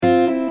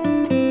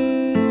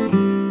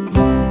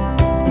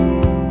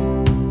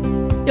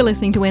You're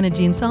listening to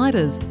Energy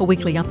Insiders, a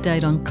weekly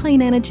update on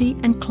clean energy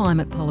and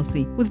climate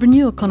policy with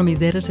Renew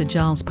Economy's editor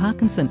Giles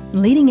Parkinson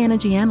and leading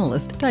energy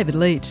analyst David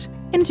Leitch.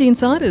 Energy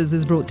Insiders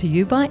is brought to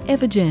you by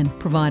Evergen,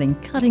 providing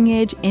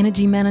cutting-edge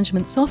energy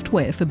management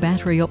software for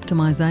battery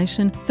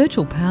optimisation,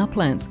 virtual power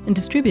plants and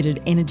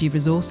distributed energy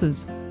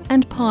resources.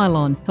 And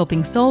Pylon,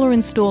 helping solar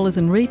installers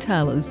and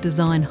retailers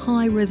design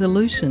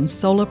high-resolution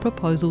solar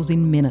proposals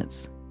in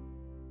minutes.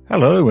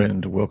 Hello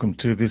and welcome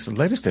to this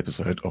latest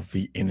episode of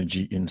the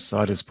Energy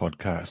Insiders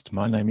podcast.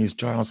 My name is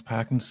Giles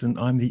Parkinson.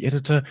 I'm the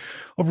editor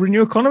of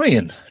Renew Economy,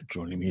 and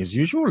joining me as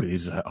usual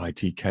is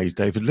ITK's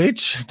David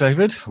Leitch.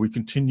 David, we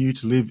continue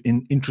to live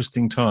in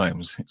interesting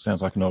times. It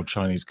sounds like an old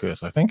Chinese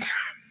curse, I think.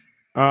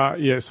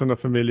 Yes, and a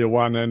familiar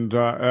one, and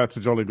it's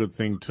a jolly good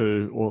thing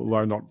too,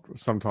 although not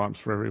sometimes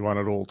for everyone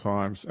at all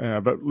times.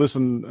 But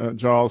listen,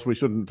 Giles, we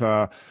shouldn't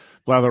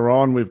blather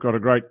on. We've got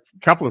a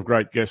couple of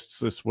great guests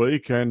this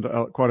week and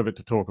quite a bit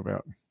to talk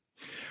about.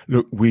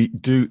 Look, we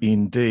do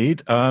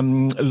indeed.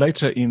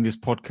 Later in this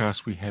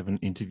podcast, we have an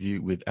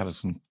interview with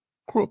Alison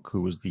Crook,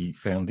 who was the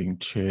founding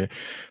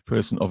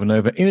chairperson of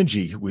Enova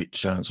Energy,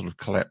 which sort of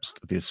collapsed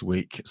this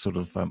week, sort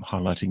of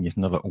highlighting yet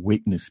another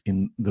weakness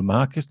in the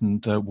market.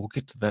 And we'll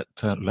get to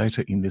that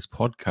later in this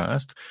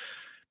podcast.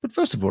 But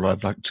first of all,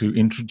 I'd like to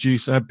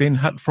introduce Ben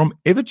Hutt from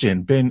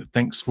Evergen. Ben,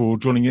 thanks for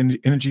joining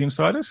Energy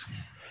Insiders.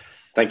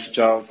 Thank you,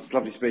 Giles. It's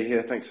lovely to be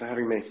here. Thanks for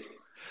having me.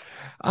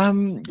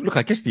 Look,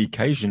 I guess the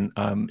occasion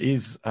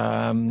is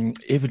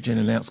Evergen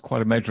announced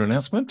quite a major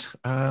announcement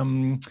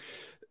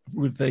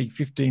with a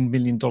 $15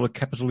 million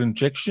capital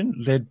injection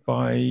led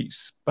by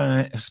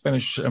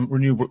Spanish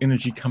renewable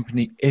energy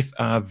company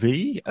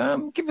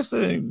FRV. Give us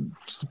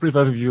just a brief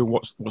overview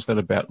of what's that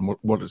about and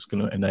what it's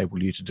going to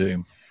enable you to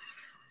do.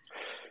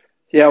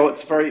 Yeah, well,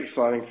 it's very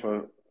exciting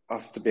for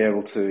us to be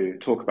able to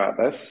talk about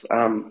this.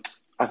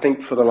 I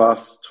think for the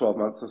last 12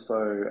 months or so,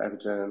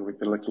 Evergen, we've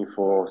been looking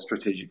for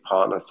strategic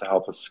partners to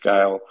help us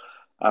scale,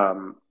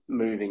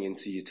 moving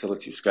into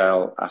utility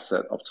scale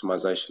asset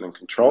optimization and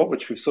control,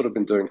 which we've sort of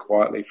been doing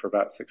quietly for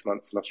about 6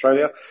 months in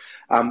Australia,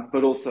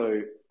 but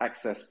also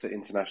access to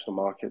international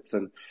markets.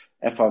 And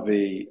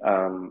FRV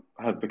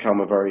have become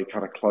a very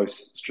kind of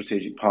close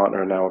strategic partner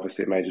and now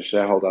obviously a major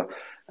shareholder.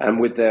 And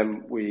with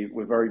them,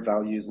 we're very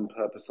values and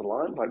purpose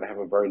aligned. Like they have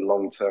a very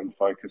long-term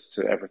focus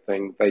to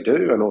everything they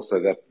do. And also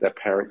their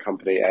parent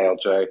company,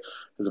 ALJ,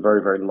 has a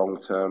very, very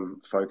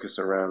long-term focus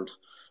around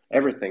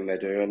everything they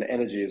do. And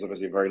energy is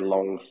obviously a very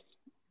long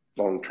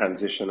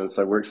transition. And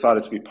so we're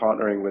excited to be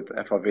partnering with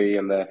FRV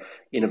and their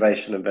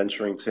innovation and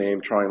venturing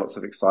team, trying lots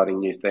of exciting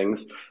new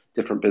things,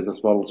 different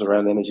business models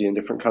around energy in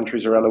different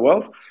countries around the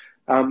world.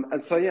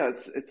 And so, yeah,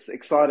 it's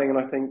exciting. And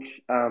I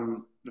think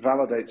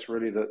validates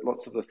really that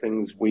lots of the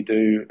things we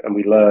do and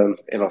we learn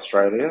in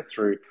Australia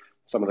through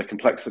some of the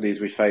complexities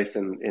we face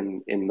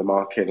in the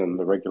market and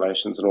the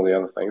regulations and all the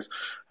other things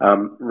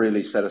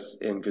really set us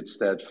in good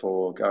stead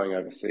for going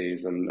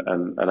overseas and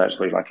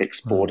actually like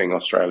exporting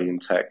Australian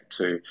tech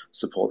to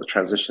support the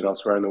transition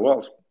elsewhere in the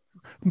world.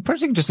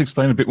 Perhaps you can just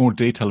explain a bit more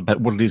detail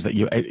about what it is that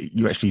you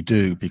actually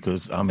do,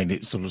 because I mean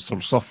it's sort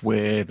of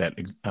software that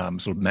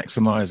sort of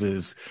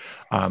maximizes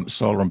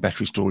solar and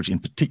battery storage in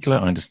particular.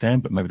 I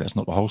understand, but maybe that's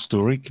not the whole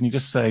story. Can you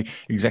just say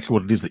exactly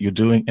what it is that you're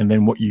doing, and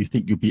then what you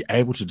think you'll be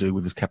able to do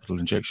with this capital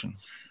injection?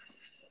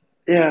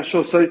 Yeah,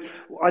 sure. So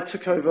I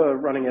took over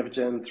running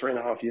Evergen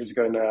 3.5 years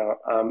ago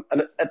now,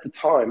 and at the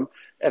time,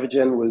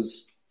 Evergen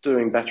was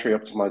doing battery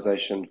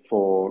optimization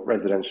for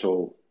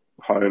residential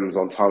homes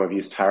on time of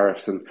use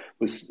tariffs and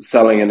was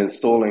selling and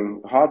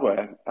installing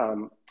hardware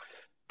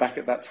back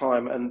at that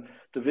time. And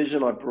the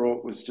vision I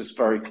brought was just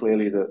very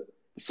clearly that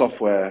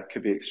software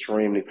could be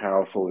extremely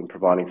powerful in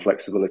providing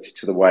flexibility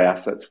to the way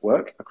assets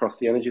work across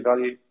the energy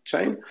value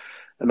chain.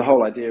 And the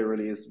whole idea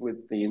really is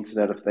with the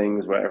Internet of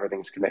Things, where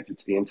everything's connected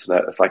to the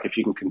internet, it's like if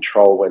you can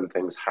control when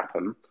things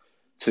happen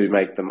to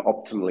make them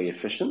optimally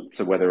efficient.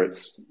 So whether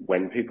it's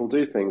when people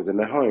do things in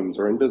their homes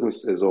or in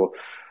businesses, or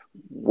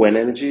when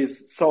energy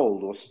is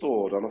sold or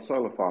stored on a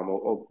solar farm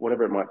or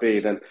whatever it might be,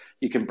 then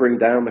you can bring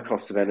down the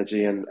cost of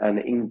energy and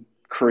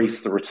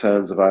increase the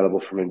returns available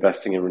from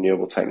investing in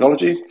renewable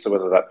technology. So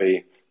whether that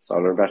be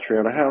solar and battery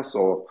on a house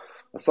or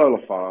a solar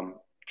farm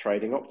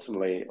trading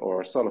optimally,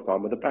 or a solar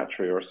farm with a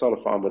battery, or a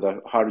solar farm with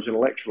a hydrogen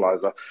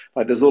electrolyzer.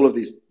 Like there's all of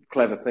these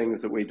clever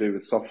things that we do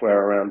with software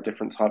around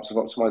different types of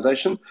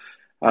optimization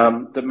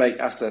that make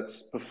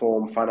assets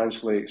perform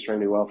financially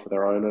extremely well for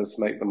their owners,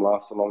 make them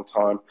last a long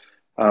time.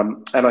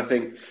 And I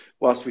think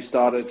whilst we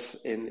started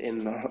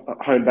in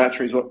home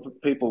batteries,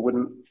 what people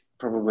wouldn't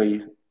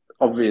probably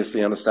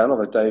obviously understand,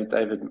 although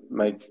David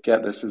may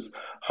get this, is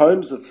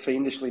homes are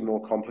fiendishly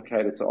more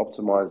complicated to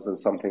optimize than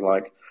something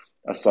like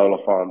a solar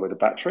farm with a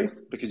battery,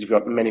 because you've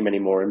got many, many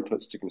more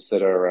inputs to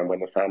consider around when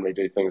the family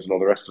do things and all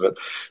the rest of it.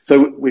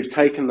 So we've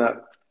taken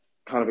that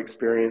kind of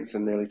experience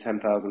in nearly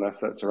 10,000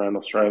 assets around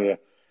Australia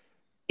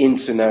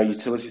into now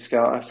utility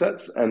scale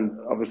assets. And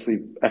obviously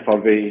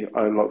FRV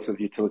own lots of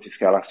utility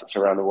scale assets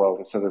around the world.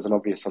 And so there's an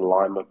obvious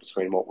alignment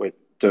between what we're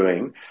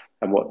doing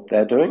and what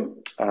they're doing.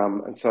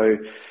 And so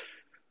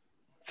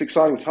it's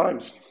exciting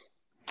times.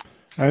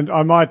 And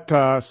I might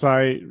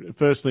say,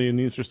 firstly, in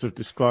the interest of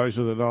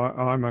disclosure, that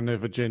I'm an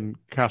Evergen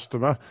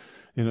customer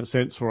in a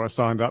sense, where I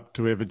signed up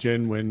to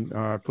Evergen when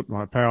I put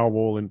my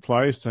Powerwall in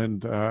place,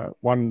 and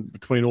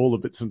between all the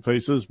bits and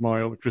pieces,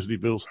 my electricity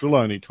bill's still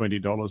only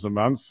 $20 a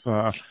month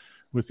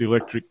with the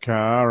electric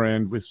car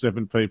and with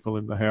 7 people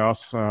in the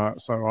house.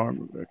 So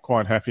I'm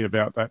quite happy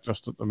about that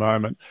just at the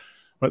moment.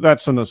 But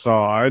that's an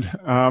aside.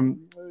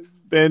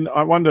 Ben,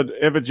 I wondered,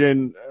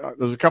 Evergen,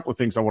 there's a couple of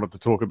things I wanted to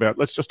talk about.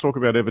 Let's just talk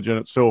about Evergen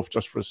itself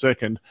just for a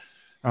second.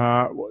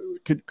 Are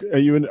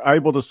you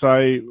able to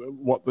say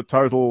what the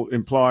total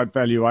implied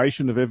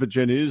valuation of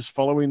Evergen is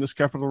following this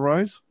capital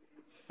raise?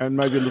 And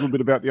maybe a little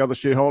bit about the other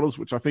shareholders,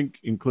 which I think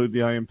include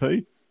the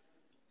AMP?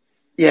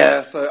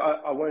 Yeah, so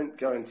I won't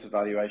go into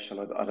valuation.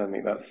 I don't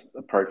think that's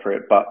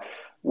appropriate, but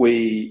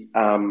we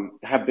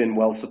have been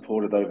well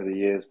supported over the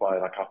years by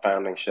our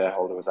founding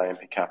shareholder was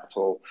AMP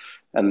Capital.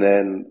 And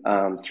then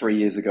 3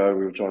 years ago,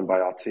 we were joined by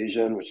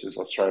Artesian, which is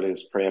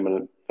Australia's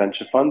preeminent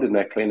venture fund in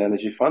their clean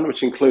energy fund,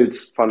 which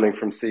includes funding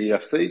from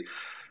CEFC.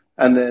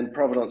 And then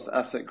Providence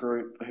Asset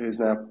Group, who's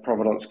now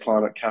Providence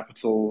Climate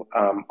Capital,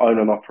 own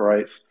and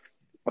operate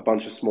a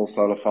bunch of small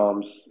solar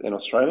farms in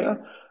Australia.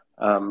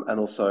 And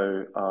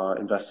also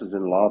investors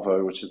in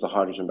Lavo, which is the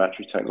hydrogen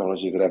battery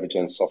technology that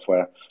Evergen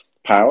software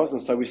powers.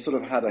 And so we sort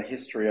of had a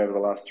history over the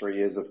last 3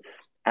 years of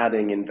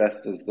adding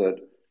investors that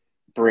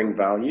bring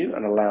value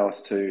and allow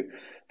us to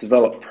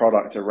develop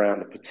product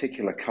around a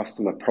particular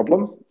customer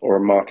problem or a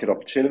market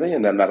opportunity.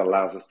 And then that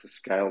allows us to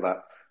scale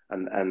that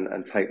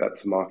and take that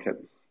to market.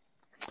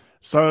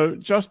 So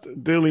just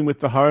dealing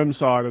with the home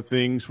side of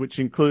things, which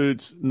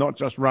includes not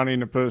just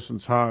running a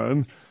person's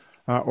home,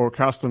 or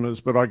customers,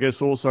 but I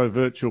guess also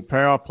virtual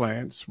power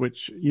plants,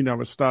 which,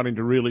 are starting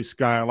to really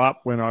scale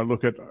up. When I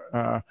look at,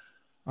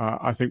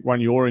 I think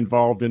one you're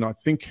involved in, I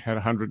think had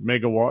 100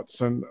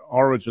 megawatts, and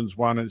Origin's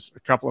one is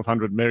a couple of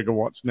 100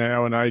 megawatts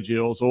now, and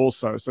AGL's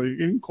also. So you're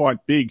getting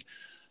quite big.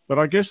 But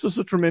I guess there's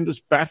a tremendous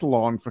battle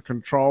on for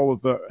control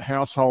of the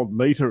household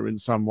meter in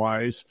some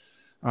ways,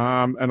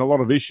 and a lot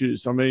of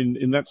issues. I mean,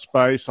 in that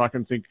space, I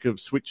can think of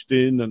Switched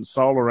In and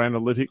solar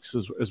analytics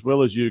as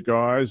well as you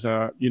guys.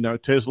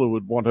 Tesla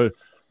would want to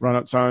run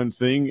its own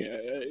thing.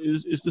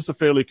 Is this a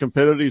fairly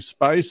competitive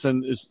space,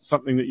 and is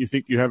something that you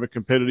think you have a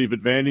competitive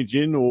advantage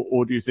in,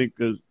 or do you think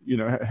there's,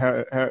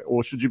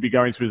 or should you be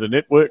going through the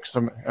networks?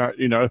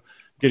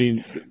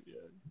 Getting,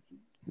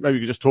 maybe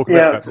you could just talk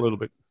about that a little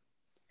bit.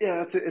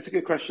 Yeah, it's a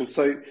good question.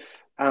 So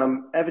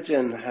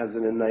Evergen has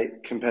an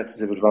innate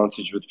competitive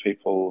advantage with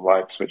people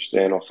like Switched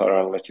In or Solar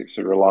Analytics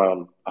who rely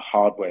on a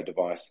hardware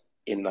device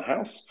in the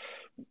house.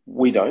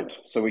 We don't,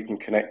 so we can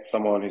connect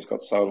someone who's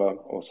got solar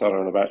or solar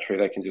and a battery.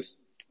 They can just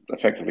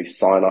effectively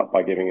sign up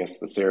by giving us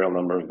the serial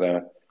number of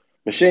their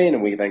machine,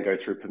 and we then go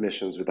through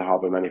permissions with the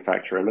hardware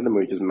manufacturer, and then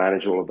we just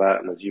manage all of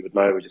that. And as you would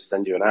know, we just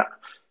send you an app,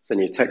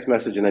 send you a text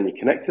message, and then you're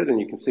connected and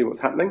you can see what's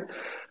happening.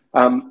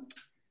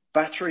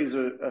 Batteries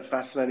are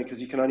fascinating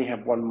because you can only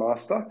have one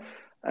master.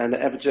 And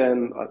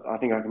Evergen, I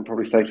think I can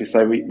probably safely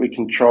say we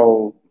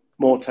control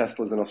more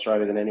Teslas in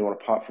Australia than anyone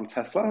apart from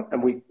Tesla,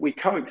 and we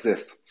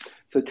coexist.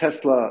 So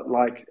Tesla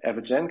like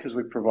Evergen because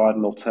we provide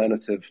an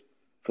alternative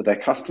for their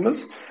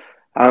customers.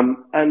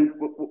 And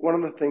one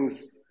of the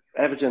things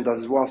Evergen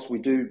does is, whilst we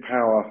do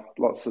power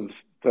lots of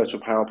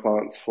virtual power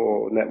plants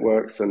for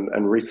networks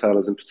and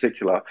retailers in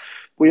particular,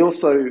 we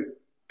also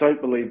don't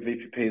believe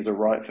VPPs are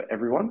right for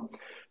everyone.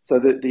 So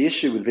the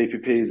issue with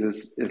VPPs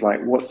is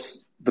like,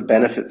 what's the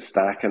benefit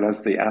stack, and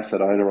as the asset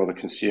owner or the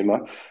consumer,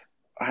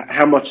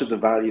 how much of the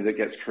value that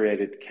gets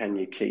created can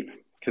you keep?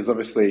 Because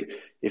obviously,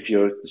 if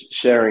you're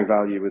sharing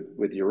value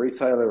with your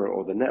retailer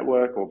or the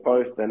network or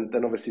both, then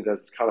obviously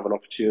there's kind of an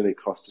opportunity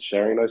cost to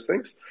sharing those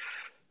things.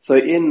 So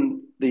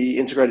in the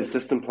integrated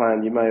system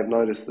plan, you may have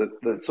noticed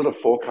that the sort of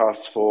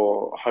forecasts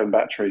for home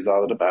batteries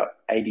are that about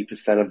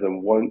 80% of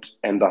them won't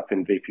end up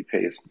in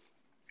VPPs.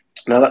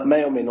 Now, that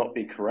may or may not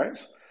be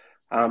correct,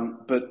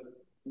 but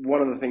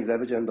one of the things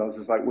Evergen does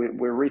is, like,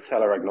 we're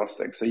retailer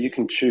agnostic, so you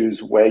can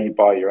choose where you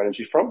buy your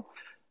energy from.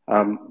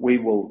 We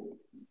will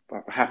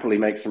happily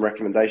make some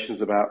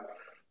recommendations about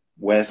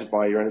where to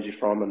buy your energy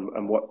from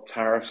and what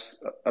tariffs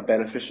are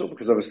beneficial,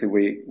 because obviously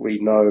we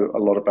know a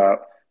lot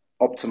about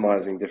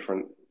optimizing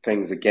different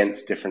things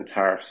against different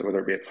tariffs. So whether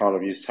it be a time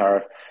of use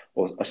tariff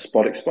or a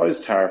spot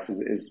exposed tariff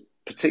is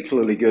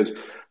particularly good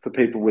for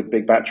people with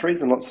big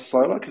batteries and lots of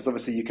solar, because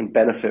obviously you can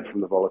benefit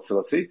from the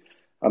volatility.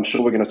 I'm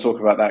sure we're going to talk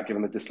about that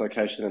given the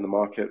dislocation in the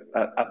market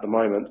at the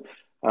moment.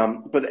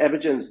 But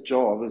Evergen's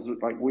job is,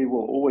 like, we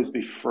will always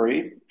be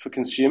free for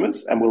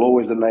consumers, and we'll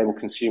always enable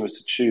consumers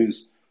to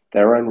choose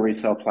their own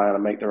retail plan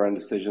and make their own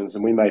decisions.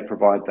 And we may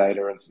provide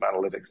data and some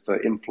analytics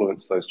to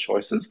influence those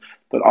choices.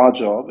 But our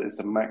job is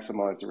to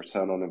maximize the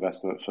return on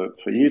investment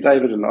for you,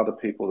 David, and other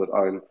people that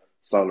own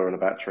solar and a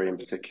battery in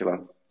particular.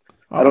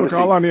 Look,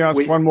 I'll only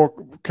ask one more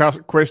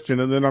question,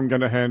 and then I'm going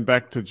to hand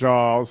back to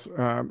Giles,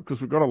 because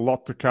we've got a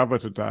lot to cover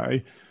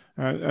today.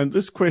 And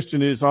this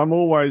question is, I'm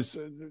always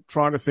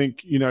trying to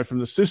think, from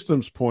the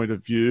systems point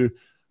of view,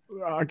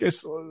 I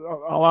guess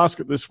I'll ask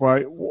it this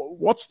way.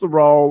 What's the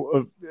role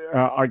of,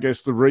 I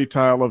guess, the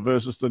retailer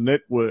versus the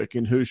network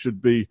in who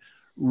should be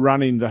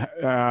running the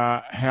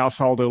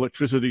household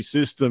electricity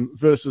system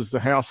versus the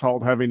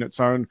household having its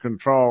own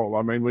control?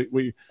 I mean,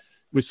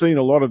 we've seen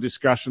a lot of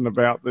discussion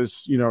about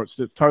this, it's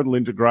the total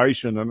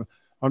integration. And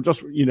I'm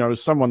just,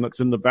 as someone that's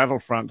in the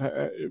battlefront,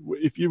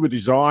 if you were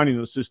designing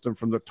the system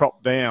from the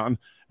top down,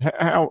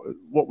 how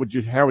would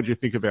you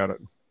think about it?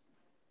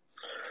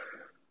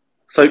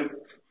 So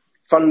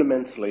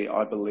fundamentally,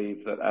 I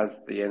believe that as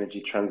the energy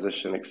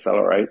transition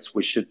accelerates,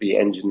 we should be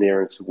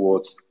engineering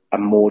towards a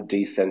more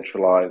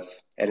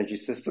decentralized energy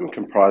system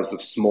comprised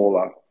of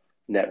smaller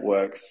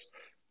networks,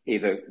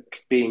 either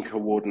being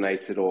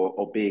coordinated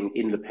or being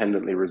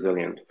independently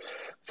resilient.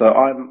 So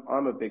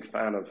I'm a big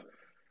fan of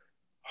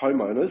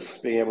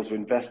homeowners being able to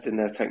invest in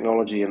their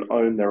technology and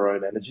own their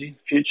own energy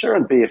future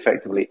and be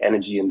effectively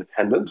energy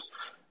independent.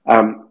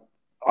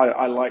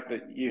 I like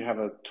that you have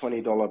a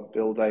 $20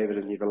 bill, David,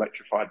 and you've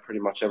electrified pretty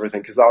much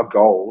everything, because our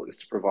goal is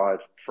to provide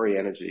free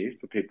energy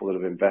for people that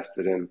have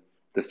invested in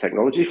this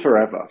technology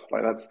forever.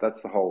 Like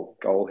that's the whole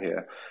goal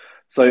here.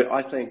 So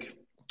I think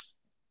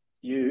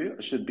you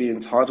should be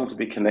entitled to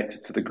be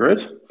connected to the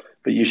grid,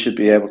 but you should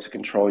be able to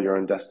control your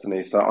own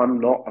destiny. So I'm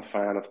not a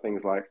fan of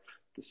things like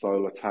the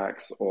solar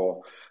tax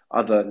or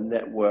other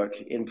network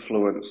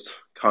influenced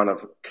kind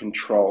of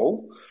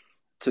control.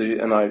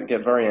 And I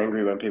get very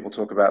angry when people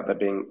talk about there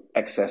being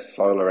excess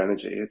solar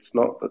energy. It's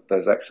not that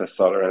there's excess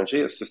solar energy,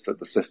 it's just that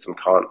the system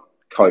can't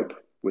cope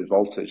with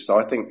voltage. So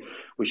I think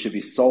we should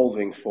be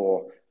solving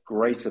for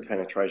greater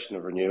penetration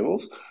of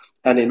renewables.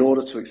 And in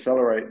order to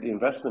accelerate the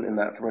investment in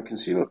that from a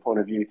consumer point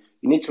of view,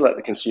 you need to let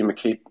the consumer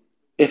keep,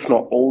 if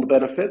not all the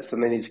benefits,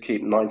 then they need to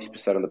keep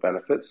 90% of the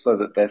benefits so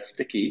that they're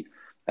sticky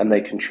and they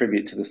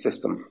contribute to the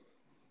system.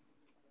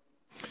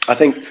 I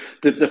think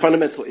the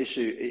fundamental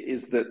issue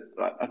is that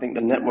I think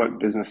the network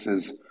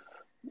businesses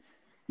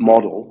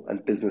model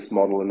and business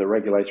model and the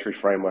regulatory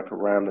framework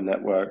around the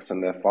networks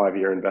and their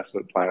 5-year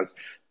investment plans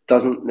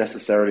doesn't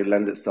necessarily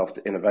lend itself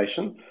to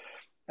innovation.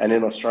 And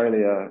in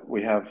Australia,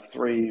 we have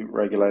 3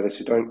 regulators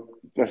who don't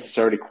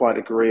necessarily quite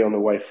agree on the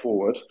way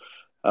forward,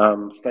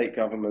 state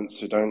governments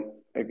who don't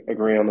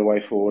agree on the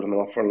way forward and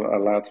are often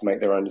allowed to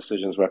make their own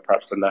decisions where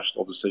perhaps the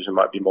national decision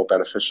might be more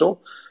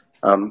beneficial.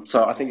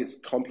 So I think it's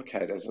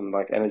complicated, and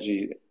like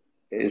energy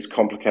is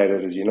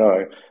complicated, as you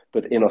know,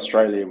 but in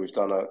Australia, we've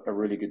done a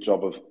really good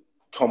job of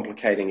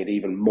complicating it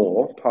even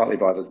more, partly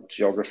by the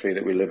geography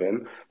that we live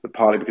in, but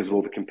partly because of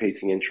all the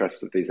competing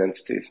interests of these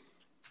entities.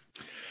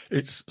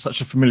 It's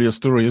such a familiar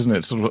story, isn't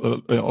it? Sort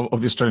of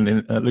the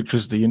Australian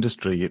electricity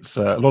industry. It's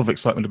a lot of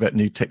excitement about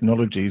new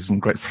technologies and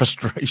great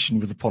frustration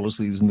with the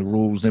policies and the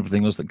rules and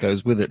everything else that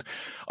goes with it.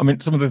 I mean,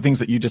 some of the things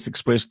that you just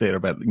expressed there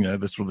about,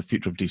 the sort of the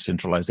future of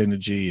decentralized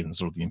energy and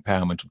sort of the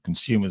empowerment of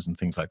consumers and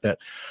things like that.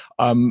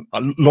 A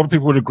lot of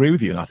people would agree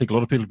with you, and I think a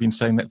lot of people have been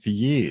saying that for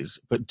years.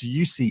 But do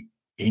you see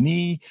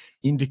any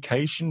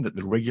indication that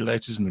the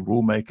regulators and the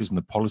rule makers and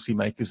the policy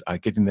makers are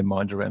getting their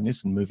mind around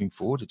this and moving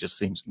forward? It just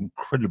seems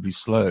incredibly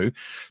slow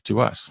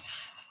to us.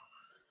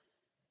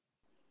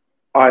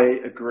 I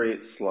agree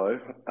it's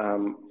slow.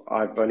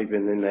 I've only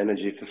been in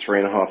energy for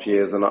 3.5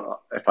 years, and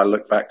if I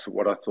look back to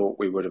what I thought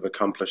we would have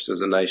accomplished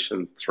as a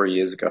nation 3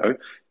 years ago,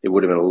 it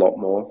would have been a lot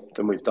more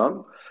than we've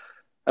done.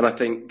 And I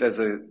think there's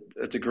a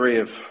degree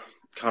of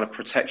kind of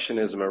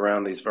protectionism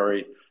around these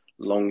very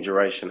long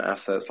duration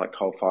assets like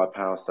coal-fired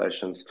power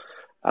stations.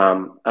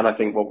 And I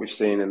think what we've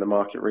seen in the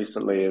market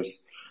recently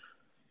is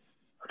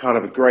kind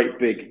of a great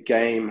big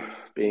game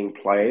being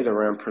played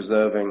around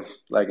preserving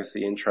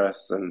legacy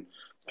interests and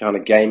kind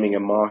of gaming a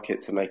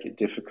market to make it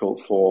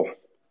difficult for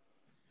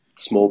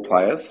small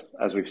players,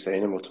 as we've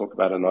seen, and we'll talk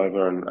about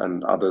Enova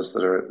and others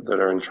that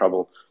are in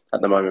trouble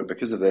at the moment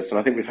because of this. And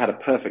I think we've had a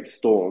perfect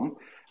storm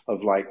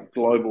of like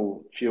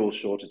global fuel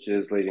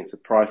shortages leading to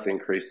price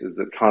increases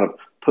that kind of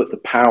put the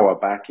power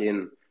back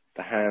in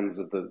the hands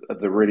of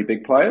the really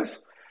big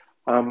players.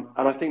 And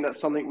I think that's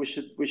something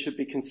we should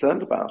be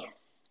concerned about.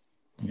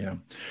 Yeah.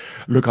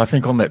 Look, I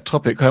think on that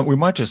topic, we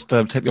might just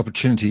take the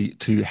opportunity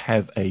to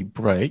have a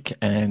break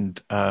and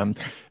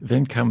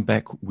then come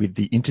back with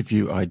the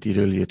interview I did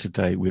earlier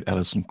today with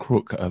Alison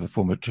Crook, the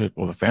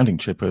founding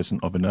chairperson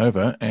of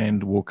Enova,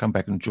 and we'll come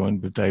back and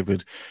join with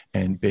David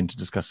and Ben to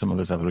discuss some of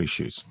those other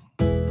issues.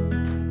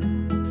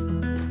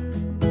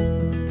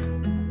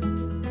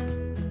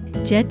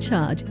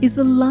 JetCharge is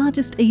the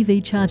largest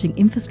EV charging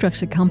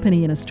infrastructure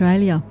company in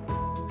Australia.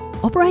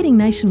 Operating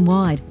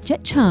nationwide,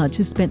 JetCharge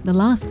has spent the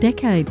last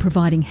decade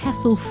providing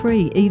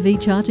hassle-free EV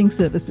charging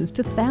services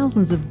to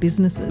thousands of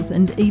businesses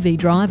and EV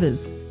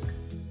drivers.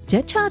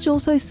 JetCharge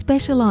also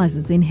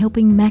specialises in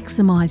helping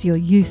maximise your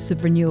use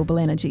of renewable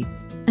energy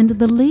and are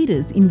the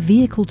leaders in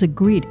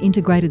vehicle-to-grid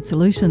integrated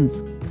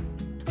solutions.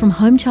 From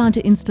home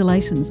charger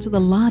installations to the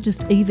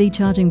largest EV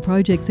charging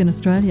projects in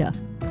Australia,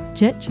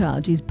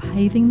 JetCharge is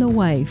paving the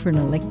way for an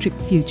electric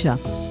future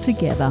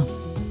together.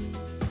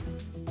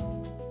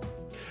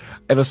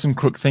 Alison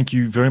Crook, thank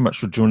you very much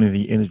for joining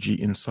the Energy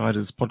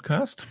Insiders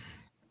podcast.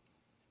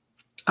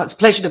 It's a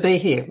pleasure to be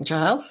here,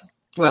 Giles.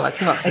 Well,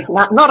 it's not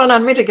an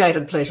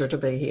unmitigated pleasure to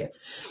be here.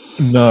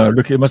 No,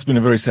 look, it must have been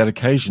a very sad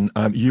occasion.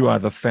 You are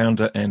the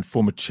founder and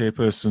former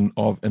chairperson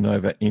of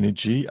Enova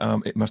Energy.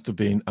 It must have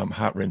been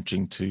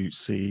heart-wrenching to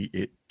see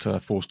it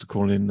forced to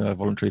call in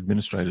voluntary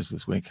administrators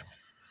this week.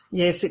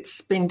 Yes,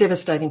 it's been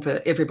devastating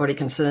for everybody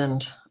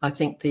concerned. I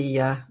think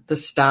the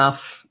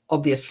staff,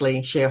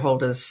 obviously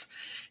shareholders,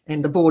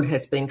 and the board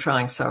has been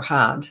trying so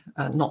hard.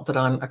 Not that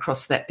I'm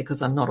across that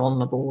because I'm not on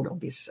the board,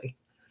 obviously.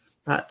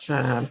 But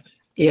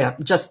yeah,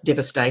 just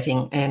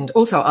devastating. And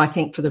also, I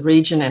think, for the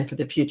region and for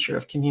the future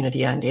of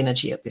community-owned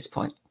energy at this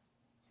point.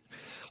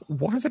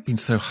 Why has it been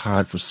so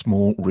hard for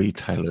small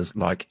retailers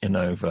like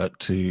Enova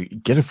to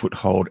get a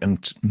foothold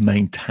and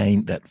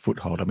maintain that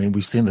foothold? I mean,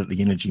 we've seen that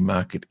the energy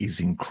market is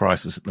in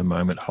crisis at the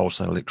moment,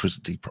 wholesale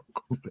electricity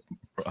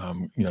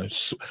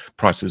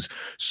prices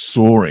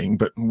soaring,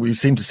 but we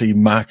seem to see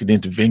market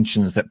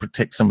interventions that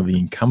protect some of the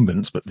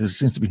incumbents, but there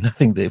seems to be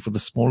nothing there for the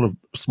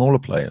smaller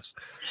players.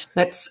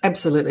 That's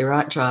absolutely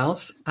right,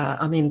 Giles.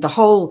 I mean, the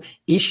whole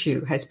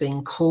issue has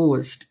been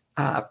caused,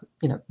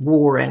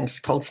 war and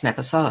cold snap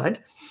aside,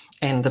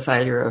 and the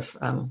failure of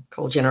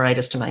coal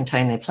generators to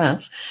maintain their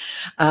plants,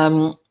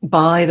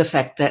 by the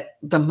fact that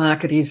the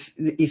market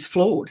is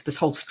flawed. This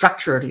whole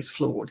structure is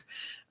flawed.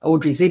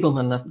 Audrey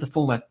Zibelman, the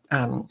former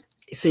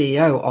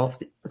CEO of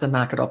the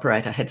market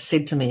operator, had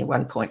said to me at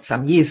one point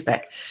some years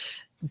back,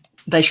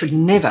 they should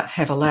never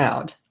have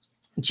allowed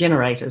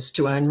generators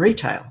to own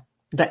retail.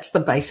 That's the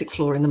basic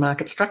flaw in the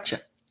market structure.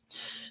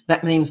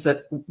 That means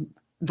that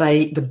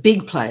the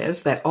big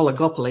players, that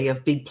oligopoly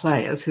of big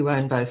players who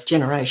own both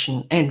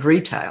generation and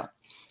retail,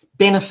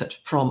 benefit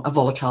from a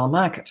volatile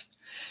market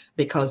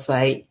because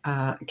they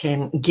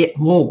can get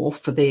more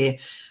for their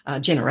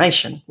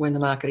generation when the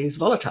market is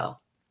volatile.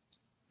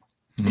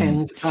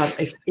 And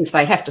if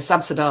they have to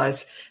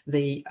subsidise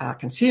the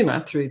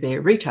consumer through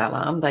their retail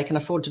arm, they can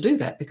afford to do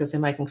that because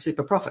they're making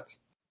super profits.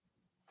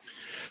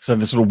 So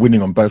they're sort of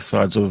winning on both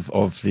sides of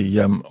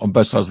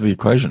the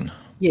equation.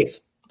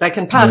 Yes. They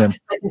can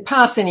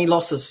pass any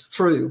losses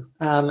through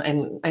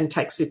and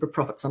take super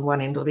profits on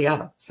one end or the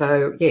other.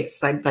 So yes,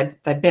 they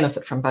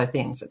benefit from both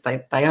ends.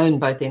 They own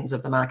both ends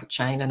of the market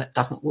chain, and it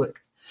doesn't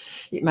work.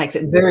 It makes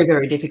it very,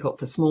 very difficult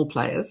for small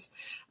players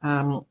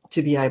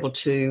to be able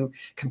to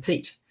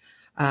compete.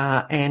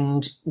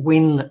 And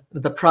when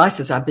the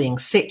prices are being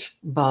set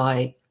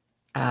by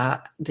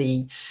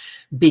the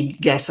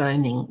big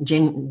gas-owning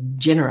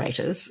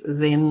generators,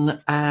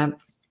 then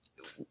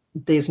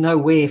there's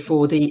nowhere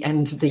for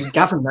the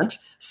government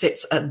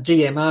sets a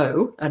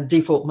DMO, a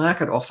default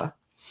market offer,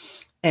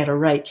 at a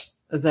rate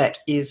that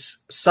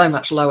is so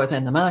much lower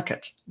than the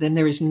market, then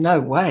there is no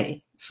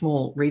way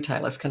small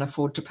retailers can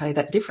afford to pay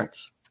that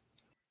difference.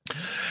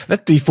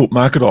 That default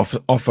market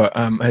offer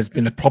has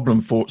been a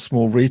problem for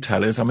small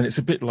retailers. I mean, it's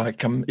a bit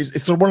like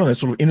it's sort of one of those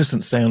sort of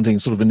innocent sounding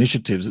sort of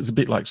initiatives. It's a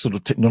bit like sort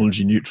of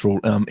technology neutral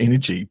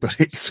energy, but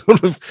it's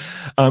sort of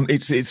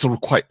it's sort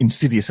of quite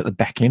insidious at the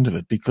back end of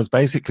it, because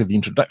basically the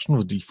introduction of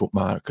the default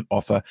market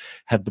offer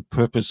had the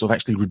purpose of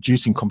actually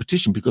reducing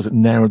competition because it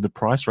narrowed the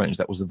price range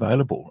that was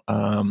available.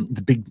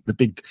 The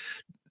big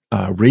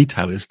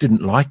retailers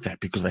didn't like that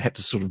because they had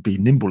to sort of be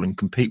nimble and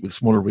compete with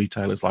smaller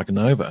retailers like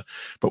Enova.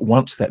 But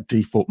once that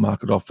default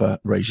market offer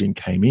regime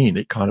came in,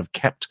 it kind of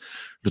capped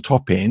the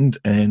top end,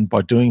 and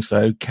by doing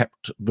so,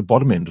 capped the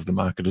bottom end of the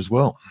market as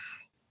well.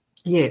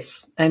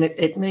 Yes, and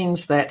it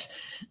means that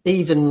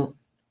even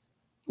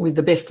with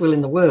the best will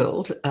in the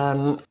world,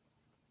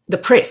 the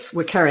press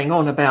were carrying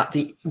on about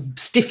the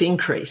stiff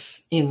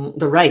increase in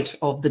the rate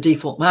of the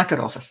default market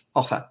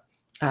offer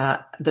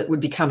that would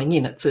be coming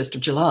in at 1st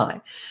of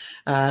July.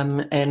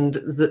 And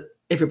that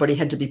everybody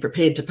had to be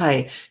prepared to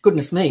pay,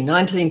 goodness me,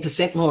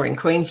 19% more in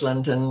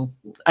Queensland and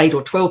 8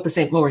 or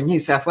 12% more in New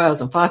South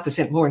Wales and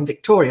 5% more in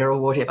Victoria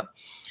or whatever.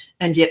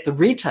 And yet the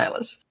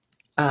retailers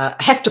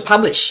have to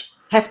publish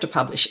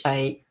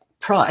a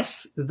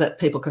price that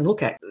people can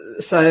look at.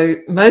 So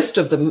most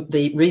of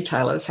the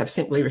retailers have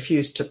simply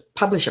refused to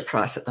publish a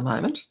price at the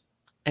moment.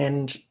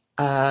 And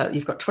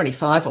you've got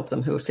 25 of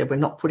them who have said we're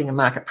not putting a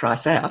market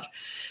price out.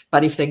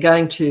 But if they're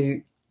going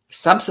to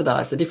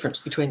subsidise the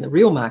difference between the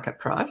real market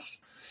price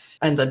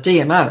and the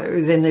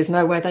DMO, then there's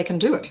no way they can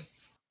do it.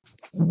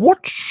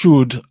 What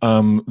should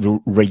the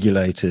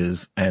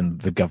regulators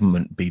and the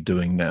government be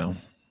doing now?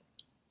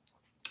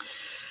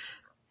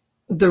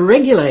 The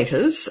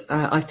regulators,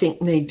 I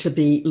think, need to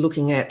be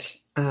looking at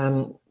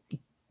the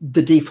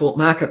default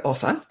market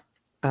offer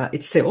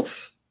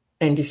itself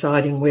and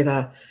deciding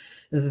whether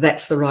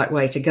that's the right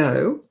way to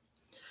go.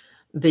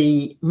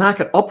 The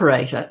market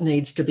operator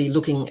needs to be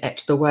looking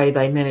at the way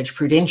they manage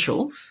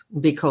prudentials,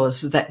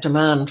 because that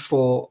demand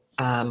for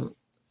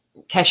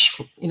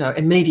cash,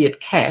 immediate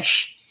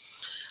cash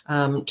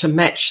to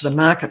match the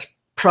market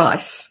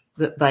price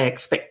that they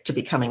expect to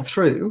be coming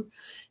through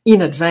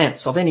in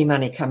advance of any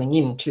money coming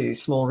into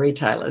small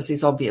retailers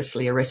is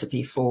obviously a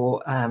recipe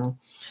for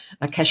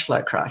a cash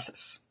flow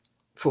crisis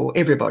for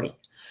everybody,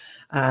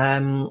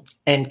 and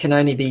can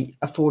only be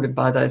afforded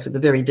by those with the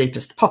very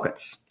deepest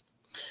pockets.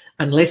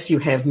 unless you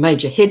have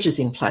major hedges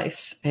in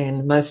place,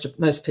 and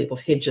most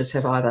people's hedges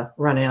have either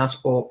run out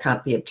or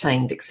can't be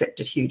obtained except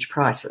at huge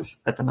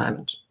prices at the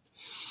moment.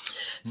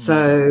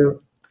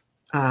 So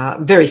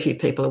very few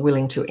people are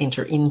willing to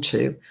enter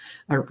into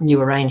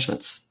new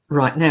arrangements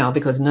right now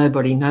because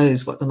nobody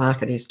knows what the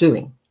market is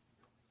doing.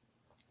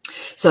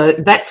 So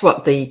that's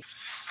what the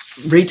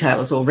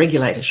retailers or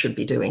regulators should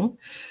be doing.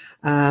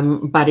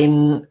 But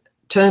in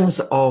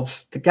terms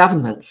of the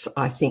governments,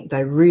 I think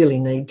they really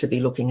need to be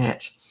looking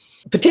at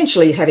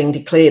potentially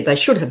they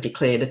should have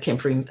declared a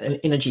temporary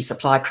energy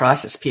supply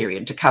crisis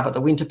period to cover the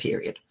winter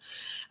period.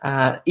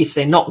 If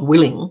they're not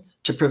willing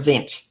to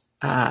prevent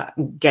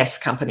gas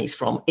companies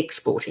from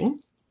exporting,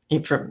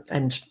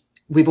 and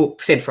we've all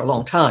said for a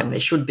long time there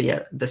should be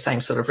the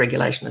same sort of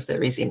regulation as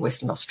there is in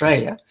Western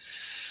Australia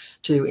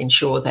to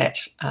ensure that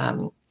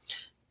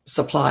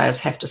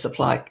suppliers have to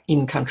supply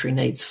in-country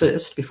needs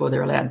first before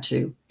they're allowed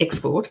to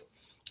export.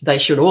 They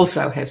should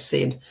also have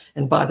said,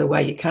 and by the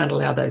way, you can't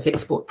allow those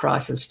export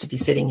prices to be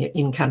setting your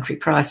in-country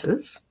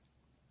prices.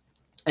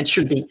 It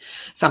should be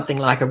something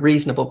like a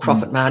reasonable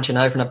profit margin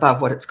over and above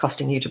what it's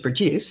costing you to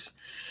produce.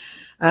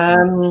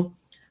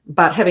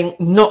 But having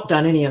not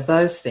done any of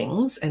those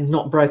things and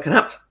not broken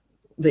up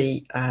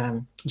the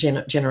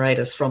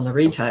generators from the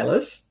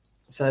retailers,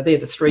 so they're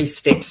the three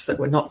steps that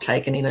were not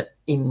taken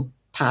in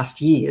past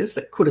years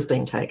that could have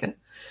been taken,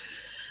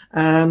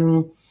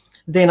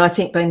 then I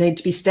think they need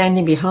to be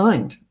standing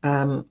behind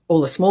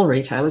all the small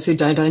retailers who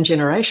don't own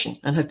generation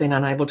and have been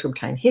unable to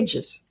obtain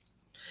hedges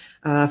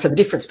for the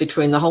difference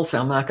between the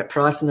wholesale market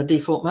price and the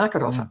default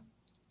market offer.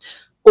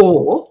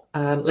 Or,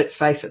 let's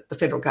face it, the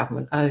federal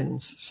government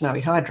owns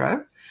Snowy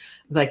Hydro.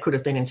 They could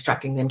have been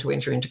instructing them to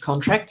enter into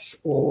contracts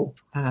or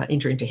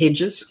enter into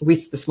hedges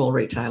with the small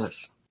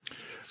retailers.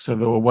 So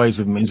there were ways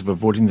and means of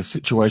avoiding the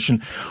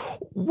situation.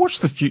 What's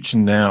the future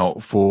now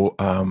for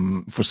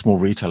small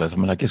retailers? I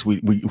mean, I guess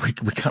we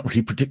can't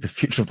really predict the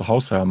future of the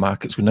wholesale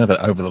markets. We know that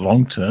over the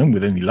long term,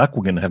 with any luck,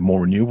 we're going to have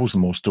more renewables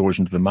and more storage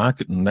into the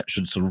market, and that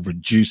should sort of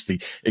reduce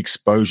the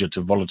exposure to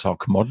volatile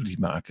commodity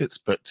markets.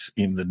 But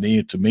in the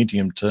near to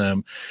medium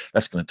term,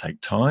 that's going to take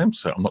time.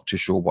 So I'm not too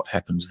sure what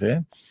happens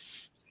there.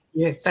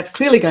 Yeah, that's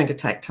clearly going to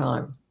take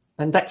time.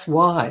 And that's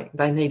why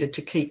they needed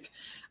to keep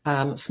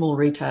small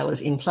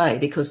retailers in play,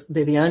 because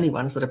they're the only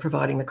ones that are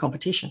providing the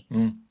competition.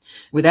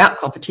 Without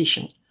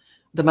competition,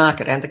 the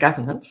market and the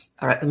governments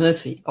are at the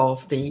mercy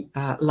of the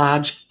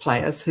large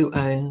players who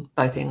own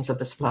both ends of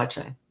the supply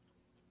chain.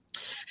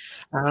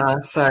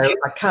 So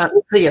I can't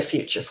see a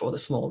future for the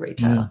small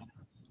retailer.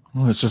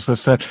 Well, it's just so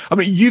sad. I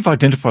mean, you've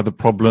identified the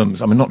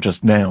problems. I mean, not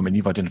just now. I mean,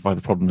 you've identified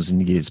the problems in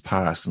years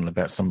past and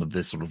about some of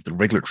the sort of the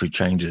regulatory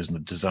changes and the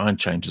design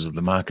changes of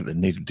the market that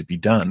needed to be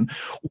done.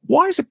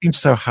 Why has it been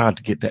so hard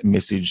to get that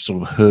message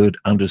sort of heard,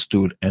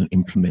 understood, and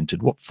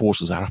implemented? What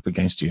forces are up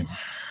against you?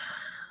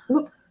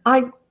 Look,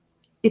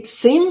 it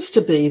seems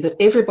to be that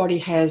everybody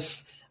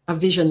has a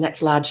vision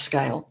that's large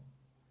scale,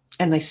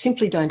 and they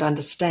simply don't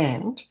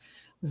understand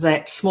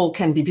that small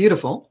can be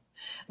beautiful.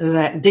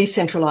 That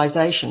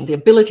decentralisation, the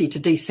ability to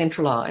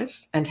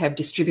decentralise and have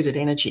distributed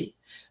energy,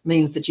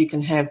 means that you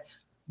can have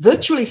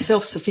virtually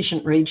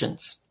self-sufficient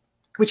regions,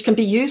 which can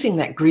be using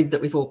that grid that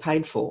we've all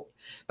paid for,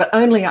 but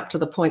only up to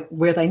the point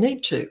where they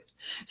need to.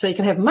 So you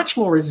can have much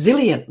more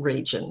resilient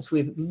regions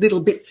with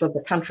little bits of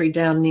the country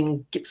down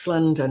in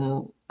Gippsland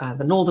and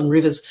the northern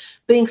rivers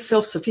being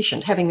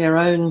self-sufficient, having their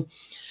own,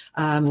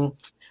 owning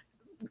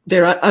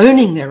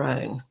their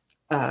own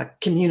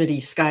community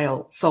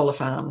scale solar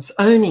farms,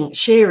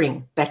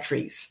 sharing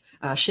batteries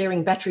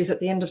at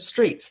the end of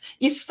streets.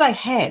 If they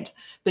had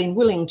been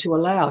willing to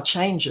allow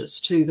changes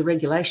to the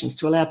regulations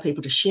to allow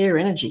people to share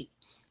energy,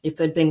 if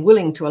they'd been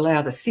willing to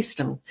allow the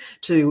system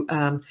to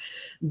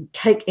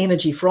take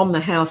energy from the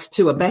house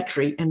to a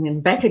battery and then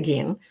back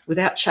again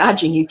without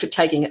charging you for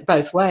taking it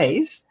both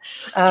ways,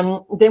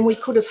 then we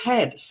could have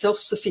had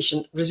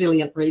self-sufficient,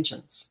 resilient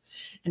regions.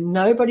 And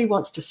nobody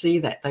wants to see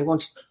that.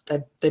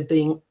 They're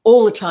being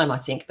all the time, I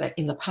think, that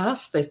in the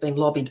past they've been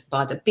lobbied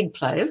by the big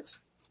players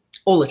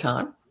all the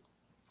time.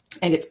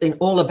 And it's been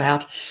all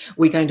about,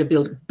 we're going to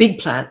build big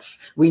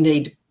plants. We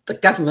need the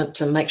government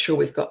to make sure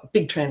we've got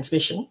big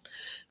transmission.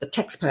 The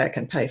taxpayer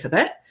can pay for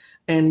that.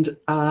 And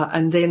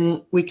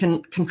then we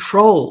can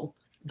control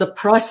the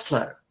price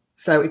flow.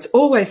 So it's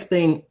always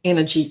been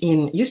energy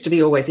in, used to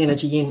be always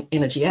energy in,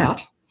 energy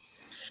out.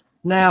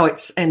 Now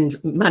and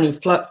money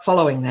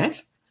following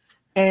that.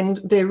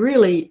 And they're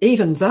really,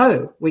 even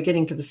though we're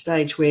getting to the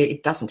stage where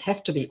it doesn't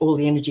have to be all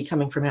the energy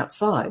coming from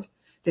outside,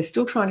 they're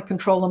still trying to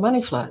control the money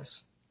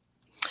flows.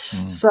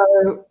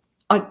 So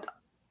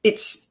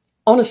it's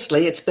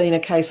been a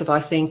case of, I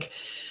think,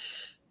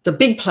 the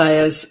big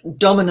players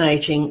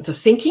dominating the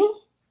thinking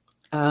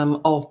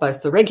of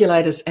both the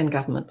regulators and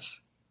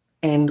governments.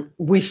 And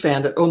we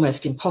found it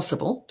almost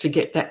impossible to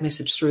get that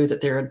message through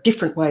that there are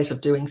different ways of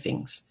doing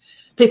things.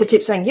 People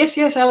keep saying,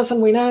 yes,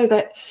 Alison, we know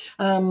that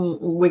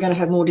we're going to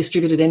have more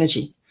distributed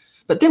energy,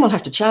 but then we'll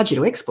have to charge you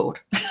to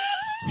export.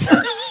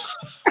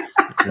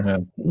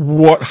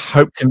 What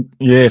hope can?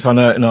 Yes, I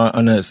know. No,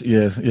 I know.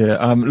 Yes,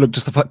 yeah. Look,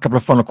 just a couple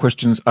of final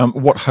questions.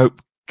 What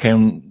hope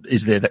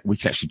is there that we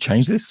can actually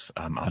change this?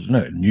 I don't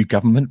know, new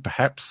government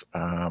perhaps,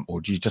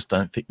 or do you just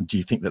don't think? Do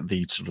you think that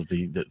the sort of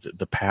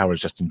the power is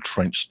just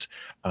entrenched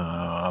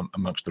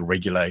amongst the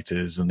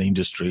regulators and the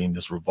industry in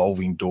this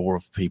revolving door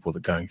of people that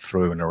are going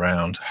through and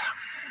around?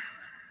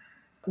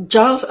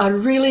 Giles, I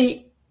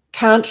really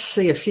can't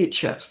see a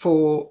future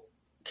for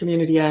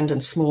community owned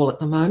and small at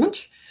the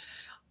moment.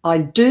 I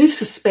do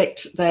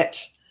suspect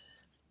that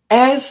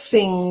as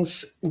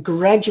things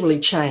gradually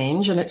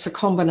change, and it's a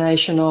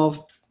combination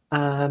of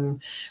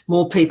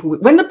more people,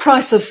 when the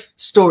price of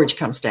storage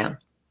comes down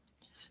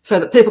so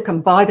that people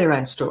can buy their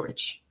own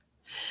storage,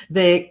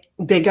 they're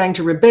going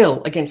to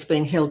rebel against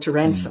being held to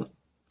ransom.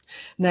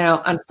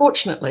 Now,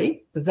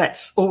 unfortunately,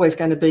 that's always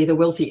going to be the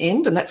wealthy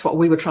end, and that's what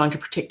we were trying to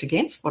protect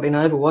against, what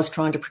Enova was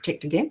trying to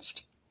protect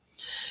against.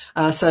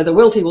 So the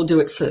wealthy will do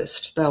it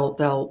first.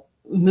 They'll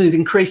move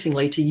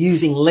increasingly to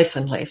using less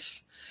and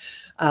less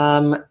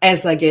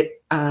as they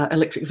get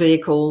electric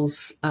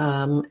vehicles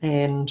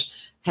and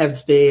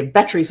have their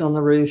batteries on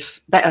the roof,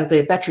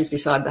 their batteries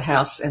beside the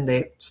house and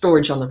their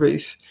storage on the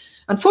roof.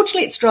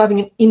 Unfortunately, it's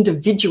driving an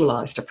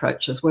individualised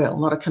approach as well,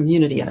 not a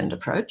community-owned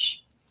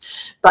approach.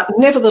 But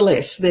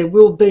nevertheless, there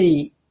will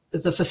be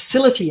the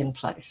facility in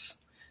place.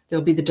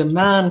 There'll be the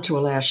demand to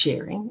allow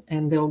sharing,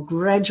 and there'll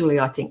gradually,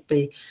 I think,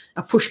 be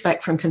a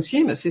pushback from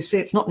consumers who say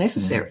it's not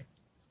necessary.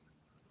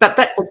 But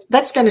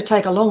that's going to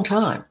take a long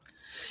time.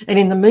 And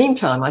in the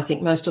meantime, I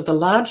think most of the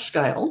large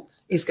scale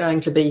is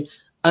going to be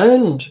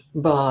owned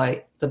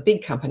by the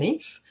big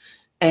companies,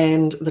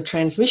 and the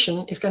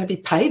transmission is going to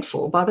be paid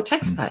for by the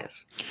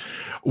taxpayers.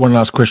 One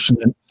last question.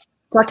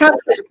 So I can't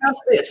see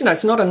it. You know,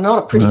 it's not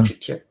a pretty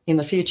picture in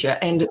the future.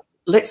 And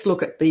let's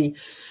look at the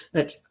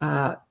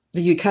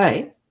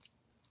UK,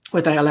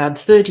 where they allowed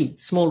 30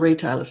 small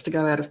retailers to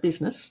go out of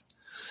business.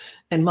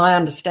 And my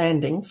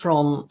understanding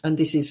from, and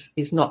this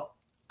is not,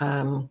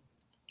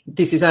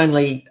 this is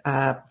only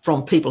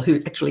from people who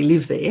actually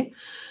live there.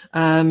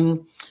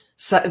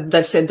 So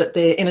they've said that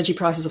their energy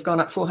prices have gone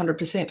up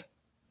 400%.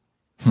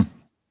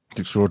 It's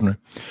extraordinary.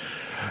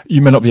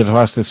 You may not be able to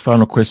ask this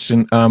final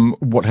question.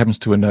 What happens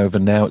to Enova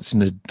now? It's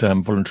in a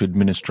voluntary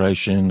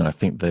administration. I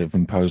think they've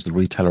imposed the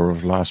retailer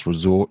of last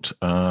resort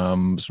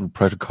sort of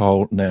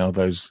protocol. Now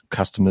those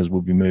customers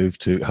will be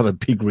moved to other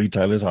big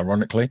retailers,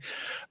 ironically.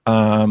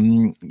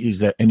 Is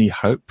there any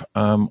hope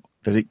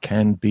that it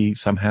can be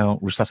somehow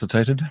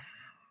resuscitated?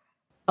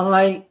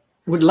 I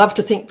would love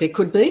to think there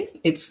could be.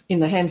 It's in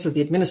the hands of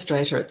the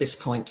administrator at this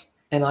point,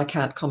 and I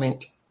can't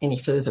comment any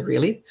further,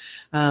 really.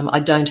 I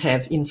don't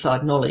have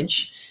inside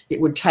knowledge. It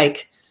would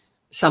take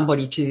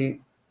somebody to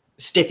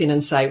step in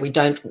and say,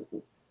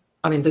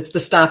 the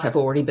staff have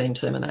already been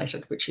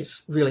terminated, which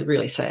is really,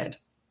 really sad.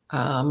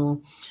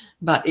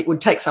 But it would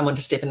take someone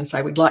to step in and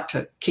say, we'd like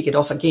to kick it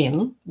off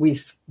again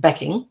with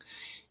backing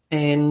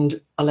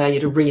and allow you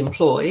to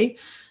re-employ.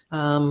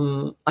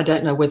 I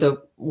don't know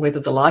whether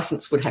the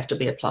licence would have to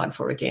be applied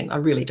for again. I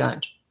really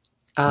don't.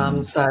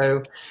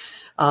 So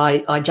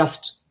I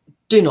just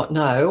do not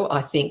know. I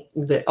think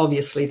that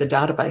obviously the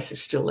database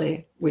is still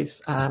there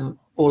with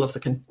all of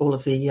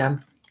the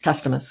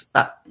customers,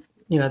 but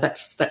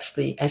that's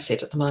the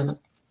asset at the moment.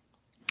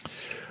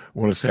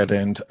 Well, a sad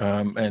end.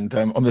 And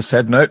on the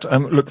sad note,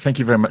 look, thank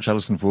you very much,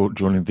 Alison, for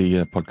joining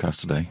the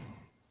podcast today.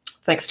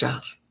 Thanks,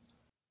 Giles.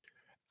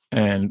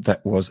 And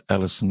that was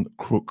Alison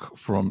Crook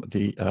from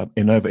the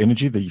Enova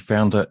Energy, the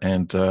founder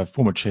and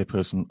former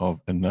chairperson of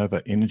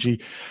Enova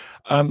Energy.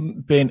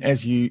 Ben,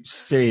 as you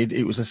said,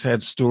 it was a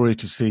sad story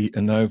to see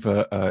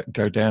Enova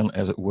go down,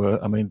 as it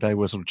were. I mean, they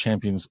were sort of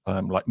champions,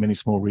 like many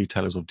small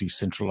retailers, of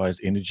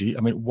decentralized energy.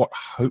 I mean, what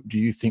hope do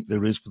you think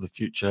there is for the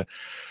future?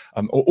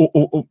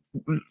 Or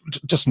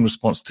just in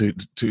response to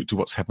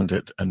what's happened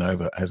at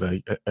Enova as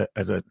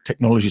a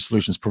technology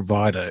solutions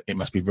provider, it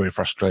must be very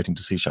frustrating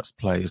to see such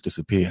players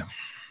disappear.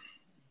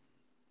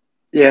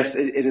 Yes,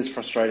 it is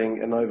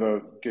frustrating.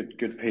 Enova,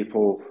 good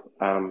people,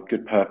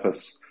 good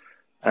purpose.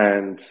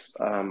 And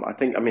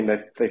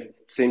they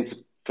seemed to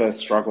first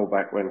struggle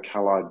back when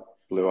Callide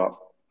blew up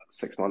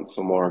 6 months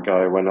or more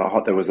ago, when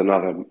there was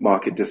another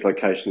market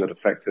dislocation that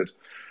affected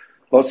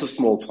lots of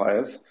small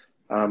players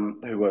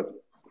who were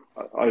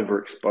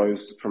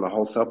overexposed from a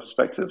wholesale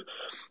perspective.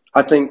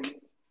 I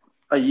think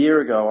a year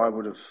ago I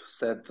would have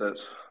said that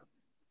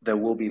there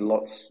will be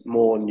lots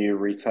more new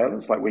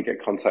retailers. Like, we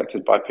get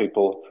contacted by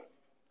people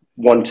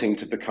wanting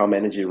to become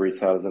energy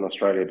retailers in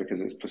Australia because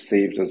it's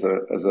perceived as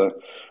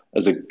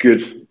a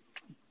good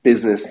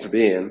business to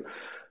be in.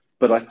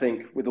 But I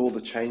think with all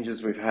the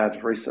changes we've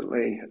had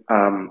recently,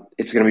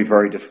 it's going to be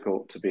very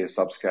difficult to be a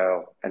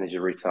subscale energy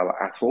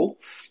retailer at all.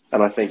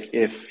 And I think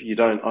if you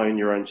don't own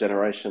your own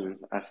generation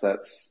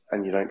assets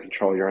and you don't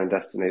control your own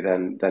destiny,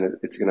 then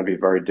it's going to be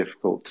very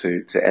difficult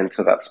to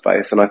enter that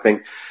space. And I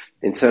think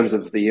in terms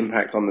of the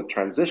impact on the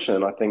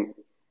transition, I think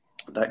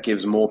that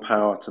gives more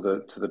power to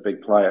the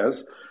big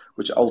players,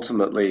 which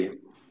ultimately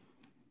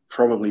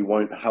probably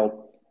won't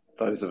help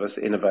those of us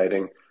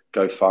innovating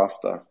go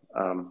faster.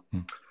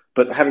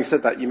 But having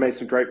said that, you made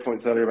some great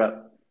points earlier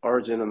about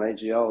Origin and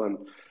AGL,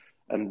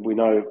 and we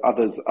know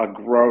others are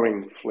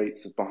growing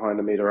fleets of behind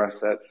the meter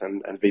assets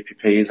and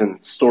VPPs,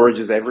 and storage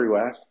is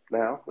everywhere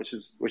now, which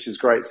is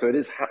great. So it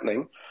is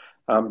happening,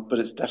 but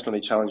it's definitely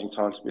a challenging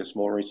time to be a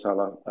small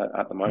retailer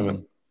at the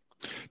moment.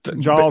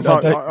 Giles,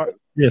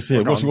 yes.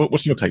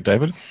 What's your take,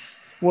 David?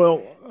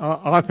 Well,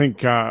 I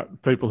think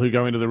people who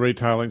go into the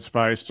retailing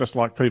space, just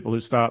like people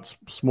who start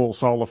small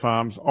solar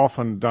farms,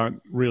 often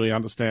don't really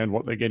understand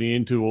what they're getting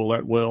into all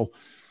that well.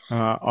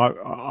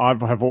 I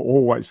have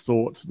always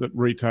thought that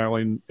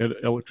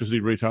electricity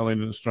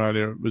retailing in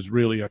Australia was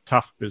really a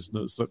tough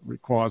business that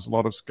requires a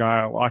lot of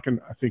scale. I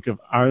can think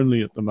of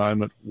only at the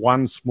moment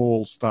one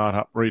small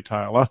startup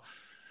retailer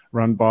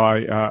run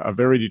by a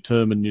very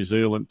determined New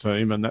Zealand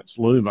team, and that's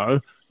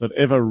Lumo, that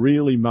ever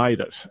really made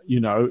it,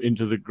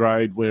 into the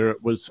grade where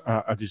it was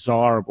a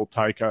desirable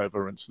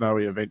takeover, and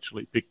Snowy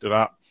eventually picked it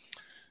up.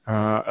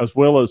 As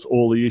well as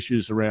all the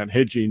issues around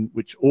hedging,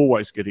 which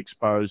always get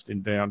exposed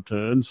in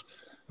downturns.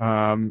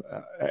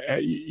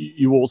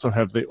 You also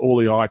have all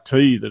the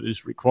IT that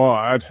is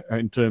required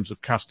in terms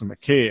of customer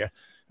care,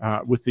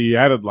 with the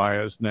added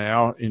layers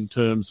now in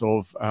terms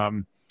of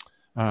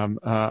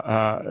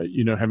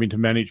having to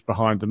manage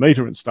behind the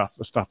meter and stuff,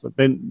 the stuff that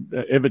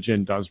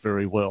Evergen does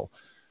very well.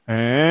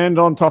 And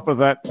on top of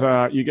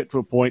that, you get to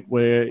a point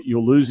where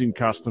you're losing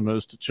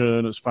customers to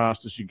churn as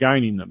fast as you're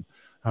gaining them,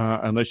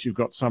 unless you've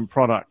got some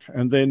product.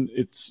 And then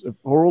it's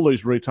for all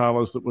these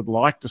retailers that would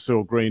like to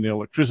sell green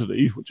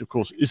electricity, which of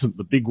course isn't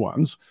the big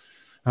ones,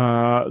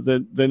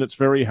 then it's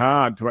very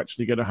hard to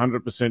actually get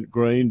 100%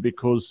 green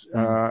because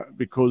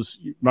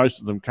most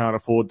of them can't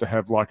afford to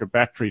have like a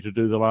battery to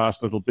do the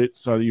last little bit.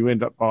 So you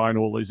end up buying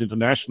all these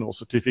international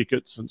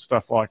certificates and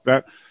stuff like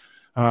that,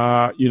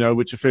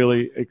 which are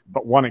fairly,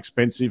 one,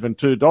 expensive and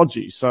two,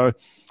 dodgy. So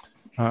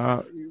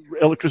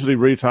electricity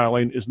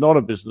retailing is not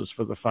a business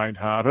for the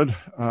faint-hearted.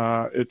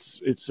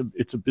 It's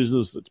a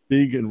business that's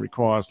big and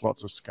requires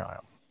lots of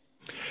scale.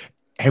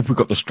 Have we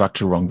got the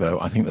structure wrong, though?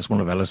 I think that's one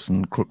of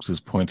Alison Crooks's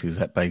point, is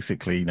that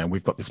basically,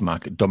 we've got this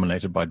market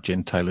dominated by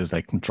gentailers.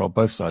 They control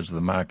both sides of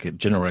the market,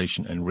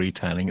 generation and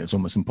retailing. It's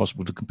almost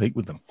impossible to compete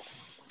with them.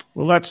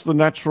 Well, that's the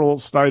natural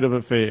state of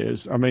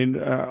affairs. I mean,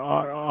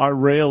 I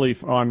rarely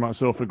find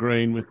myself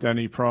agreeing with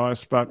Danny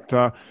Price, but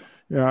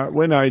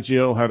when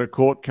AGL had a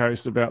court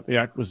case about the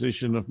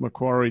acquisition of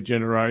Macquarie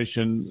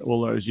Generation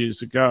all those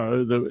years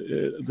ago,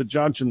 the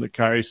judge in the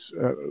case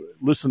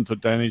listened to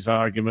Danny's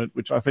argument,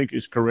 which I think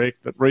is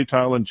correct, that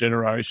retail and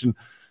generation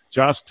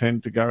just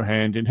tend to go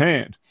hand in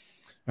hand.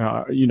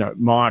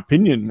 My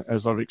opinion,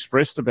 as I've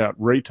expressed about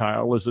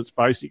retail, is its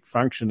basic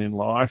function in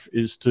life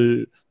is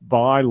to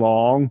buy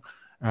long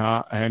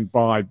and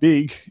buy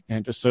big,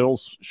 and to sell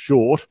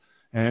short,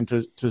 and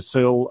to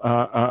sell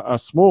a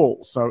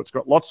small. So it's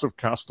got lots of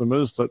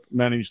customers that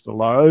manage the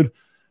load,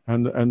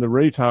 and the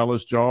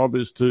retailer's job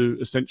is to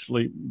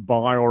essentially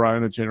buy or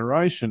own a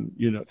generation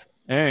unit.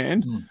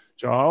 And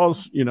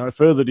Giles,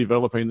 further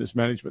developing this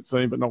management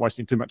theme, but not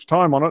wasting too much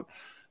time on it,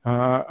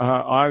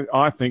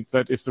 I think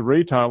that if the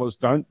retailers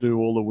don't do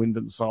all the wind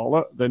and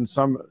solar, then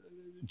some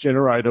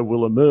generator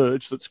will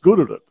emerge that's good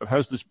at it, that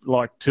has this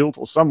like Tilt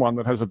or someone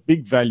that has a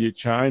big value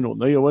chain, or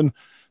Neoen,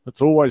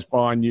 that's always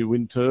buying new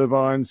wind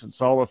turbines and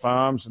solar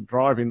farms and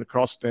driving the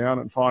cost down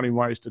and finding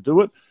ways to do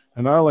it,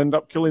 and they'll end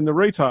up killing the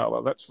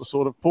retailer. That's the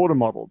sort of Porter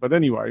model. But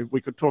anyway, we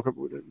could talk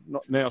about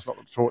now's not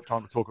the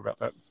time to talk about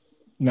that.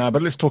 No,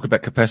 but let's talk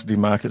about capacity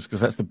markets,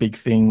 because that's the big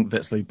thing.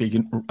 That's the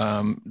big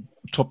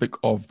topic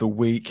of the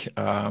week.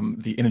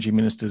 The energy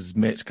ministers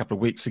met a couple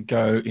of weeks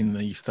ago in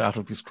the start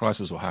of this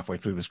crisis, or halfway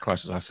through this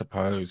crisis, I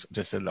suppose.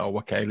 Just said,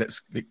 okay, let's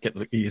get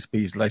the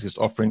ESB's latest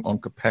offering on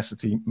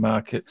capacity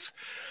markets.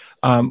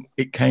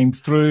 It came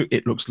through.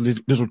 It looks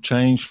little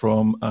change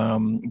from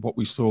what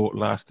we saw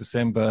last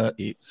December.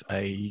 It's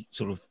a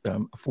sort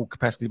of full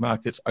capacity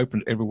markets, open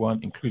to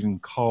everyone, including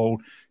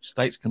coal.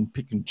 States can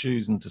pick and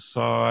choose and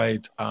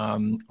decide.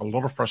 A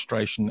lot of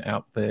frustration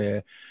out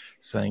there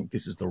saying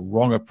this is the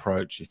wrong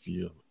approach. If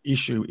your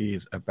issue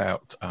is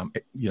about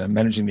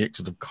managing the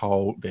exit of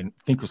coal, then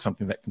think of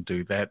something that can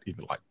do that,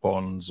 either like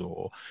bonds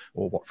or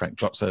what Frank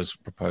Jotzo's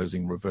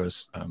proposing,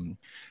 reverse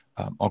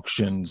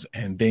auctions,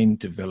 and then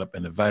develop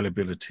an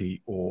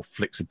availability or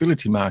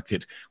flexibility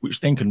market, which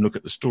then can look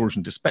at the storage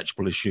and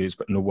dispatchable issues,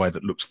 but in a way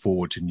that looks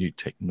forward to new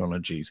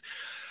technologies.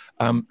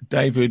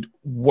 David,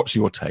 what's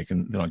your take?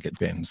 And then I'll get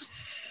Ben's.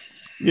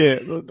 Yeah,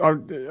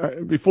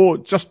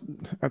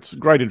 that's a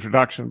great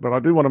introduction, but I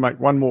do want to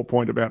make one more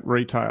point about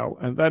retail,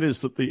 and that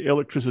is that the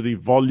electricity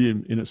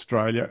volume in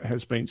Australia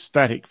has been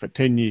static for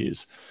 10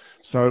 years.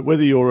 So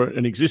whether you're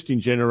an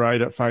existing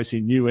generator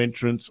facing new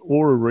entrants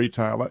or a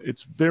retailer,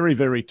 it's very,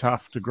 very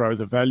tough to grow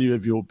the value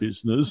of your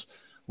business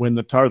when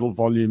the total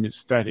volume is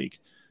static.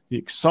 The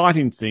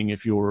exciting thing,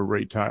 if you're a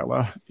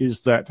retailer, is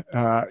that,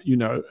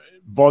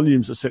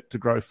 volumes are set to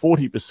grow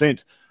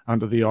 40%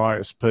 under the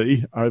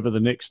ISP over the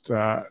next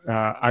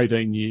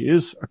 18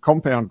 years, a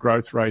compound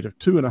growth rate of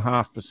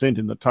 2.5%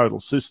 in the total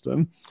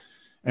system.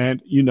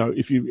 And,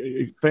 if you're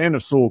a fan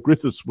of Saul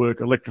Griffiths'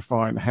 work,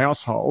 Electrifying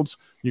Households,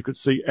 you could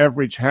see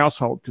average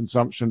household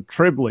consumption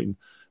trebling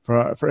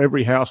for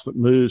every house that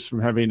moves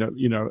from having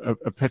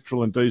a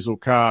petrol and diesel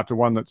car to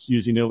one that's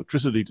using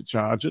electricity to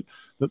charge it,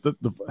 that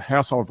the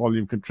household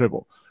volume can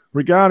treble.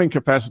 Regarding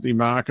capacity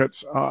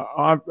markets,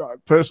 I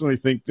personally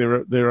think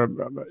there are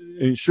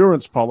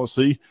insurance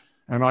policy,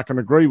 and I can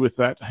agree with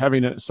that,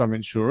 having some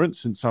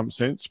insurance in some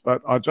sense,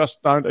 but I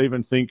just don't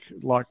even think,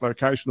 like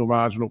locational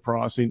marginal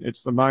pricing,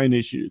 it's the main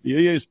issue. The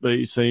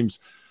ESB seems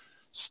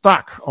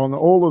stuck on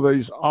all of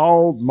these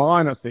old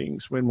minor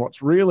things when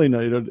what's really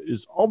needed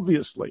is,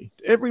 obviously,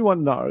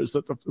 everyone knows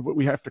that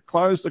we have to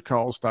close the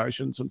coal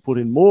stations and put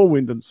in more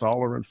wind and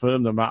solar and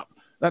firm them up.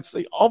 That's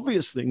the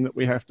obvious thing that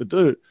we have to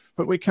do.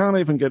 But we can't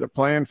even get a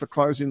plan for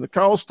closing the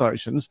coal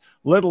stations,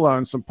 let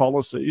alone some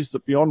policies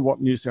that, beyond what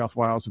New South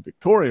Wales and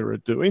Victoria are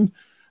doing,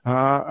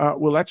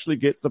 will actually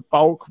get the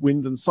bulk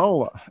wind and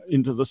solar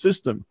into the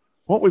system.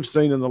 What we've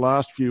seen in the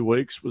last few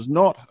weeks was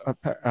not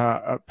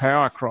a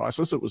power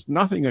crisis. It was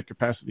nothing a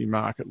capacity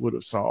market would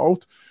have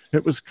solved.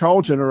 It was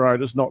coal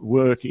generators not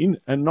working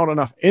and not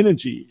enough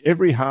energy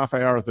every half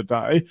hour of the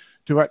day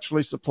to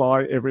actually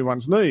supply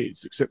everyone's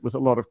needs, except with a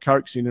lot of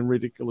coaxing and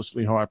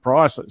ridiculously high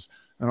prices.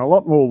 And a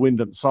lot more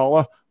wind and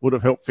solar would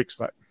have helped fix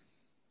that.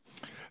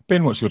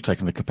 Ben, what's your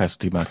take on the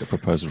capacity market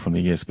proposal from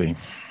the ESB?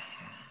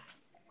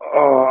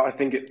 Oh, I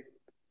think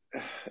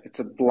it's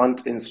a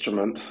blunt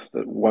instrument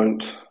that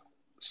won't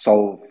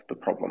solve the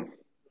problem,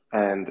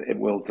 and it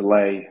will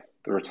delay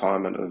the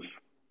retirement of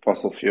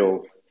fossil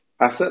fuel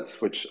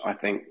assets, which I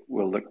think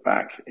we'll look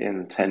back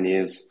in 10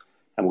 years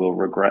and we'll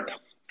regret.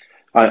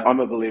 I'm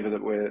a believer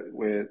that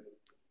we're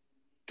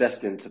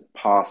destined to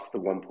pass the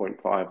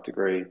 1.5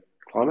 degree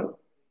climate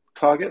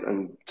target,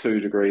 and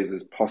 2 degrees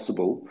is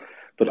possible,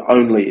 but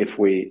only if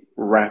we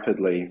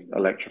rapidly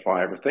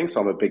electrify everything. So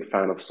I'm a big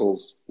fan of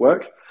Saul's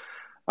work.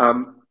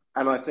 And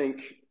I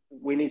think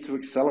we need to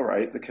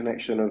accelerate the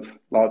connection of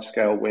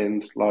large-scale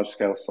wind,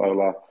 large-scale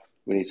solar.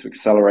 We need to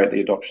accelerate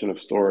the adoption of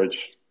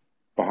storage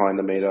behind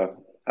the meter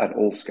at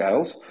all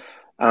scales.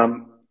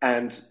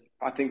 And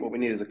I think what we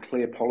need is a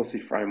clear policy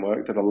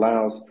framework that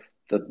allows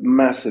the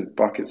massive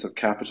buckets of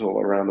capital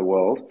around the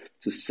world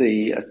to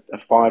see a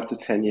 5 to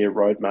 10 year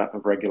roadmap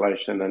of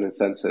regulation and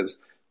incentives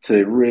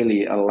to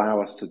really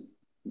allow us to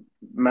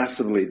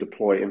massively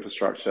deploy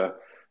infrastructure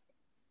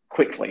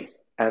quickly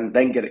and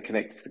then get it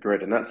connected to the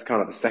grid. And that's kind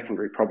of the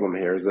secondary problem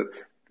here, is that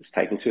it's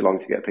taking too long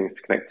to get things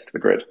to connect to the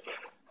grid.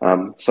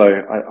 So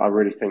I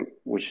really think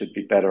we should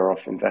be better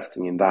off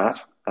investing in that.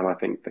 And I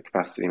think the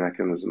capacity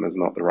mechanism is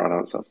not the right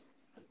answer.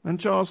 And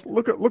Giles,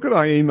 look at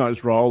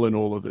AEMO's role in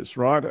all of this,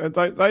 right?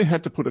 They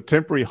had to put a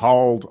temporary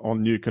hold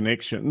on new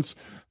connections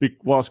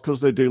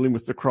because they're dealing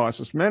with the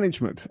crisis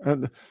management.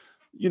 And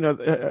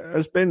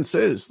as Ben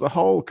says, the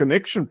whole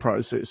connection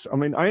process, I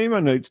mean,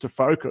 AEMO needs to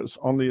focus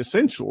on the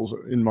essentials,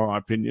 in my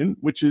opinion,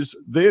 which is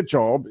their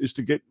job is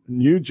to get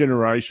new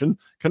generation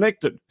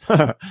connected,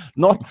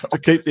 not to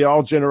keep the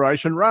old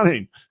generation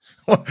running.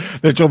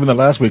 Their job in the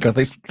last week, I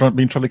think, has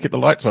been trying to keep the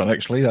lights on,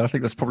 actually. I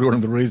think that's probably one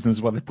of the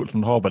reasons why they put it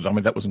on hold. But, I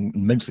mean, that was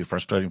immensely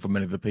frustrating for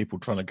many of the people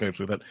trying to go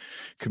through that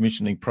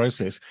commissioning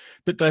process.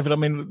 But, David, I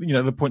mean,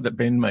 the point that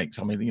Ben makes,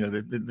 I mean,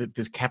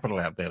 there's capital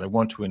out there. They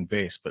want to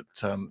invest, but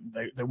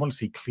they want to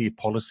see clear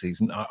policies.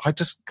 And I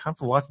just can't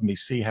for the life of me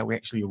see how we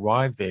actually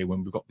arrive there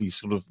when we've got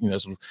these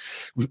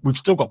we've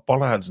still got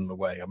bollards in the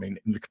way. I mean,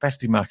 the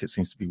capacity market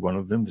seems to be one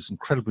of them. This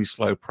incredibly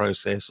slow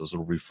process of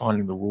sort of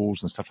refining the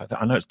rules and stuff like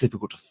that. I know it's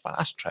difficult to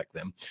fast track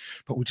them,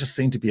 but we just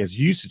seem to be, as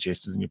you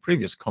suggested in your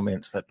previous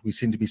comments, that we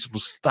seem to be sort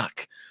of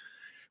stuck.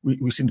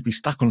 We seem to be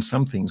stuck on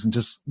some things, and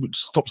which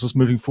stops us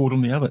moving forward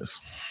on the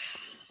others.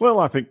 Well,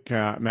 I think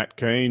Matt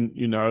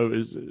Keane,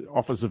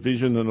 offers a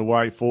vision and a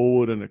way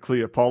forward and a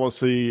clear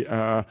policy,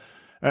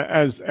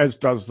 as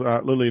does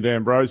Lily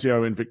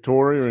D'Ambrosio in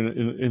Victoria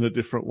in a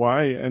different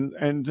way.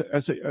 And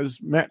as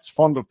Matt's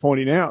fond of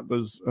pointing out,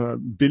 there's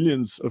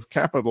billions of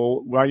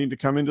capital waiting to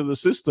come into the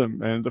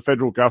system, and the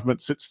federal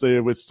government sits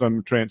there with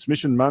some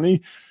transmission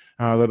money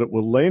that it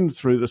will lend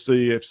through the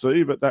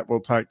CEFC, but that will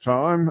take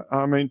time.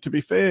 I mean, to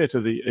be fair to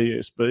the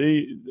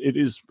ESB,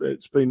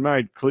 it's been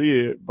made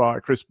clear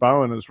by Chris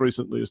Bowen as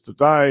recently as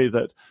today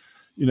that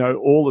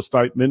all the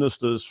state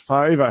ministers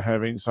favour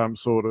having some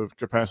sort of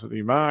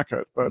capacity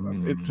market, but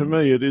to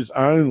me, it is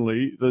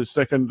only the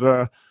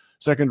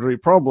secondary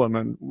problem.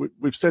 And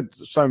we've said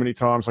so many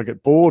times, I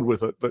get bored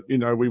with it, but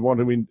we want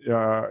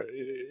to,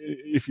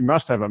 if you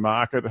must have a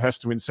market, it has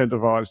to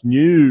incentivise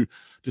new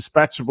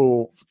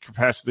dispatchable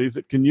capacity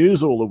that can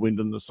use all the wind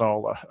and the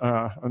solar,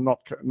 and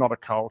not a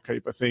coal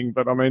keeper thing.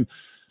 But I mean,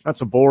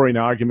 that's a boring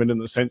argument in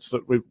the sense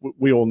that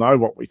we all know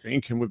what we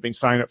think, and we've been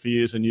saying it for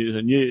years and years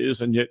and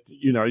years, and yet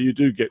you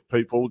do get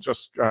people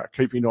just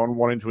keeping on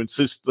wanting to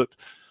insist that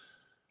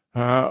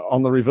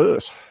on the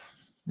reverse.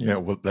 Yeah,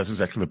 well, that's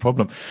exactly the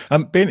problem.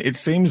 Ben, it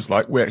seems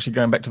like we're actually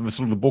going back to the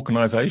sort of the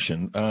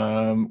balkanisation.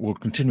 We're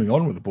continuing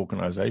on with the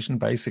balkanisation.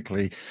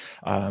 Basically,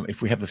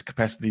 if we have this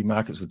capacity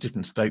markets with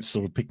different states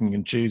sort of picking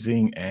and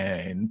choosing,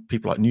 and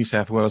people like New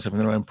South Wales having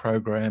their own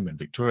program and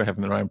Victoria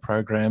having their own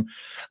program,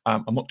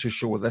 I'm not too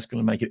sure whether that's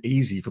going to make it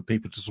easy for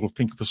people to sort of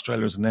think of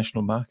Australia as a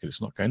national market.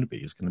 It's not going to be.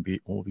 It's going to be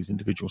all these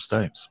individual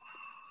states.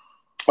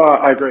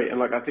 I agree,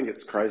 and I think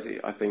it's crazy.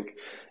 I think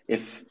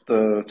if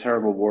the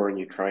terrible war in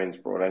Ukraine's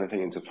brought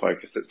anything into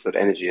focus, it's that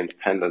energy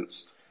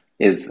independence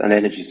is an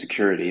energy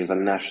security is a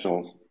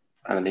national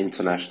and an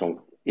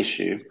international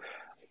issue.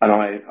 And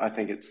I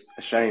think it's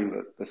a shame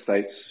that the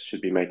states should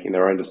be making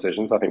their own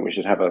decisions. I think we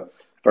should have a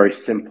very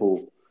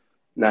simple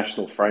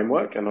national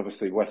framework, and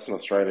obviously Western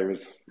Australia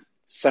is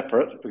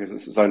separate because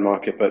it's its own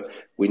market, but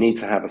we need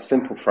to have a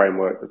simple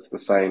framework that's the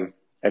same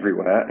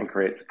everywhere and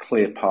creates a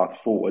clear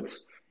path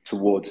forwards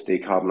towards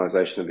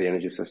decarbonisation of the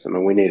energy system,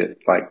 and we need it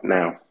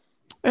now.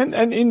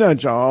 And you know,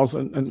 Giles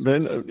and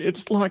Ben,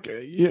 it's like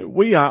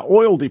we are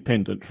oil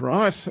dependent,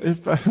 right?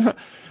 If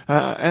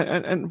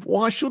and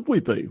why should we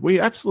be? We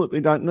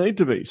absolutely don't need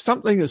to be.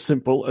 Something as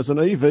simple as an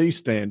EV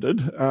standard,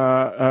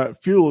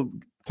 fuel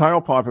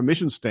tailpipe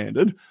emission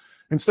standard,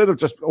 instead of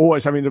just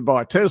always having to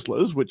buy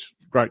Teslas, which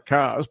great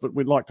cars, but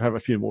we'd like to have a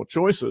few more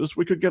choices,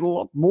 we could get a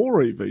lot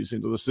more EVs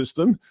into the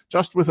system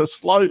just with a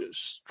slow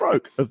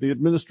stroke of the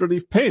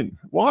administrative pen.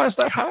 Why is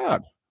that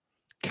hard?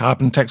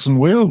 Carbon tax on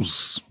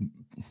wheels.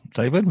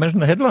 David, imagine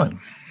the headline.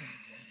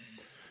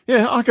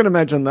 Yeah, I can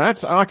imagine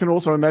that. I can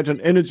also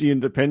imagine energy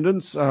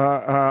independence.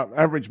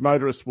 Average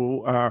motorists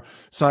will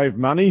save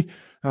money.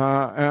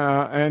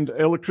 And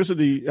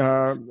electricity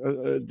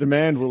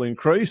demand will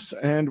increase,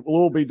 and will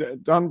all be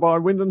done by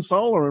wind and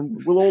solar,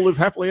 and we'll all live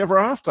happily ever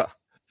after.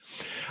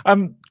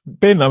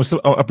 Ben,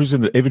 I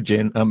presume that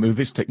Evergen, with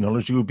this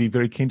technology, would be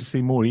very keen to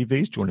see more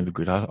EVs joining the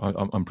grid.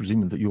 I'm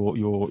presuming that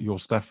your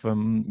staff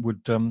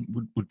would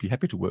be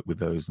happy to work with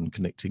those and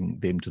connecting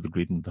them to the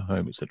grid and the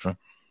home, etc.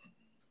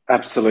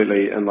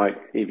 Absolutely, and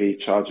EV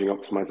charging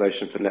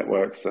optimization for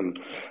networks and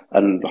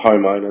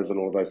homeowners and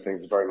all those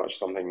things is very much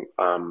something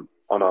on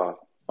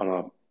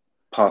our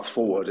path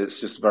forward.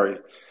 It's just very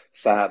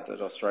sad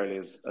that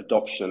Australia's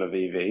adoption of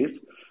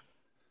EVs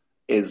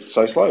is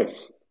so slow.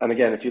 And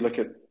again, if you look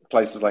at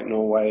places like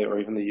Norway or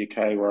even the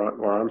UK,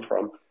 where I'm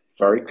from,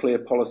 very clear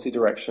policy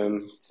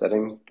direction,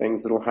 setting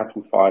things that will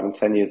happen 5 and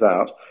 10 years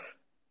out,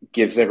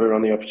 gives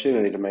everyone the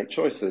opportunity to make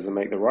choices and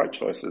make the right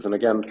choices. And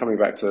again, coming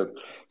back to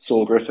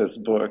Saul Griffith's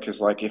book,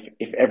 is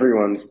if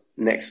everyone's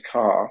next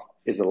car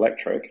is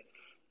electric,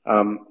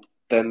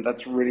 then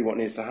that's really what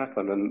needs to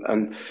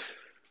happen.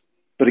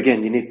 But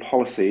again, you need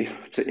policy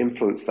to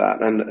influence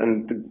that,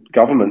 and the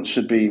government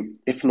should be,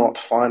 if not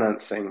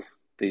financing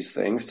these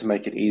things to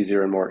make it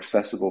easier and more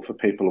accessible for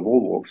people of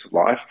all walks of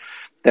life,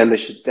 then they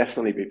should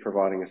definitely be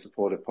providing a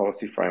supportive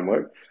policy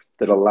framework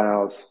that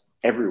allows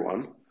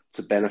everyone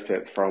to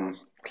benefit from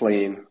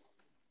clean,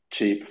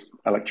 cheap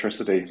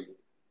electricity.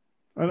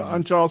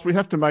 And Giles, we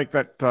have to make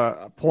that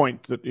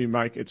point that you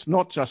make. It's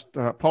not just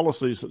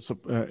policies that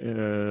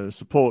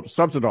support,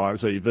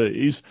 subsidise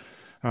EVs.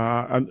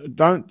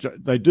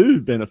 They do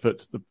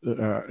benefit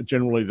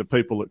generally the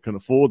people that can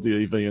afford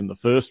the EV in the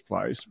first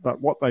place,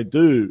 but what they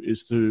do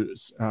is to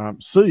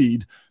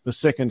seed the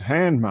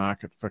second-hand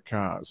market for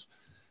cars.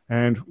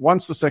 And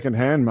once the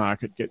second-hand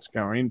market gets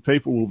going,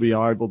 people will be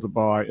able to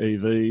buy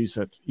EVs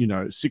at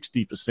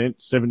 60%,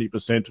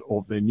 70%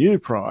 of their new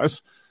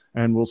price,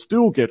 and will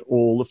still get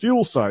all the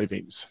fuel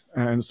savings.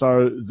 And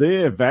so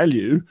their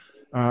value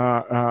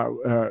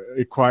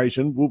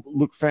equation will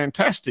look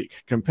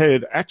fantastic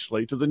compared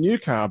actually to the new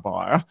car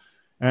buyer,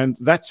 and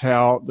that's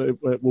how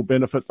it will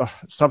benefit the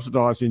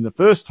subsidising the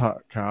first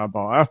car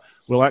buyer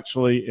will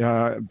actually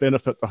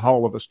benefit the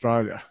whole of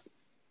Australia.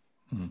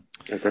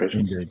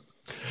 Indeed.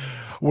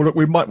 Well, look,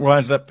 we might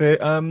wind it up there.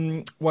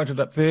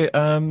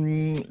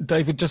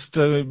 David, just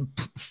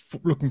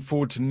looking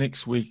forward to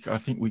next week. I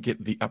think we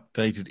get the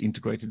updated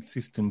integrated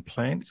system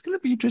plan. It's going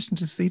to be interesting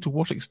to see to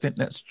what extent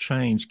that's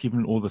changed,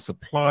 given all the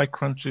supply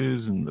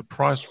crunches and the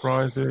price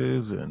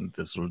rises and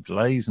the sort of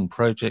delays in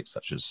projects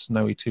such as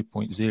Snowy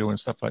 2.0 and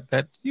stuff like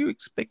that. Do you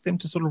expect them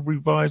to sort of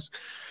revise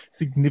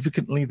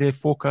significantly their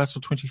forecast for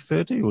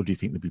 2030, or do you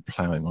think they'll be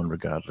ploughing on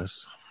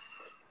regardless?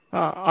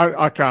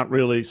 I can't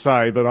really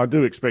say, but I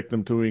do expect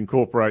them to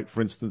incorporate,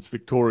 for instance,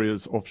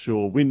 Victoria's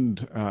offshore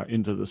wind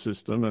into the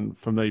system. And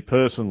for me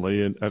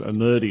personally, at a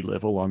nerdy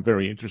level, I'm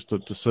very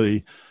interested to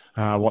see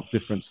what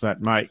difference that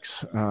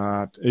makes,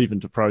 even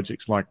to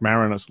projects like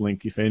Marinus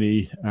Link, if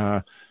any.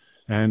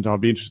 And I'll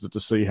be interested to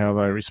see how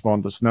they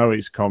respond to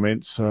Snowy's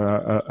comments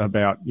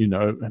about,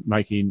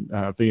 making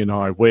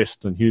VNI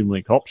West and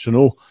HumeLink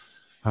optional.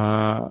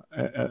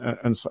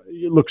 And so,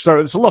 look, so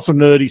there's lots of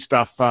nerdy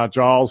stuff,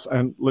 Giles,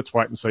 and let's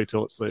wait and see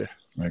till it's there.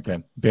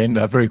 Okay. Ben,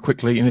 very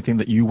quickly, anything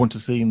that you want to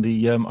see in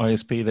the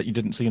ISP that you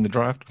didn't see in the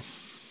draft?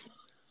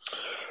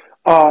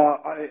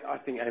 I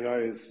think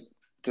AMO is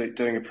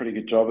doing a pretty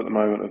good job at the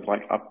moment of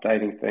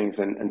updating things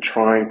and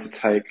trying to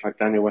take,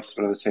 Daniel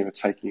Westman and the team are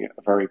taking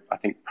a very, I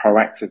think,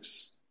 proactive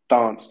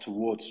dance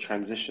towards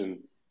transition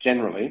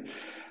generally.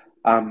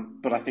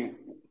 But I think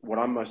what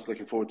I'm most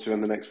looking forward to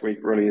in the next week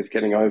really is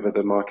getting over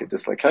the market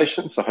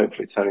dislocation. So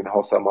hopefully turning the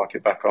wholesale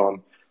market back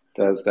on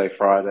Thursday,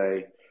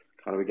 Friday,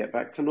 kind of we get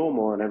back to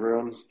normal and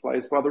everyone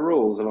plays by the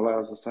rules and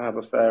allows us to have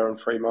a fair and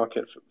free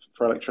market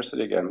for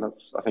electricity again.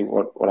 That's, I think,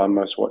 what I'm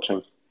most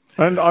watching.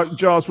 And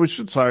Giles, we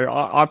should say,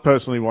 I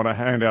personally want to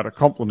hand out a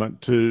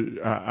compliment to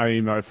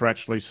AEMO for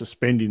actually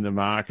suspending the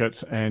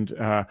market and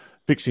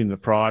fixing the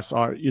price.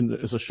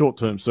 As a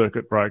short-term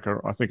circuit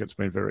breaker, I think it's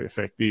been very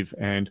effective,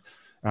 and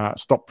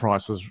stock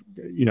prices,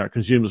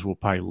 consumers will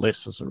pay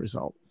less as a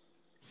result.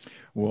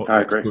 Well,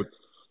 I agree. Good.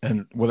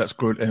 And that's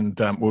good. And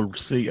we'll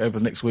see over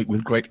the next week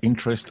with great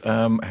interest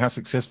how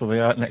successful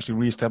they are in actually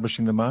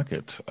re-establishing the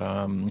market.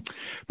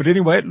 But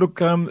anyway, look,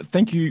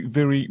 thank you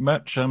very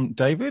much,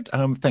 David.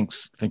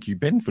 Thank you,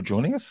 Ben, for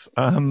joining us.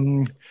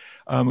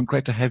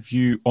 Great to have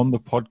you on the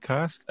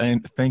podcast.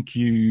 And thank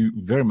you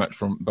very much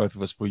from both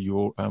of us for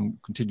your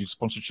continued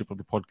sponsorship of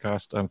the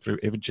podcast through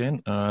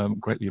Evergen.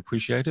 Greatly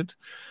appreciated.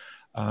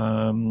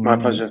 My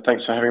pleasure.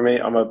 Thanks for having me.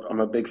 I'm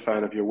a big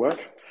fan of your work.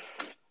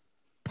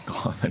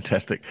 Oh,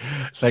 fantastic.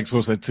 Thanks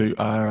also to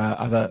our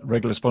other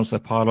regular sponsor,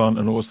 Pylon,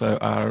 and also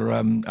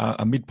our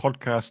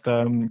mid-podcast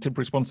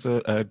temporary sponsor,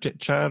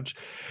 JetCharge.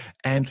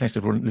 And thanks to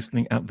everyone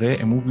listening out there.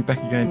 And we'll be back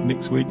again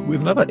next week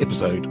with another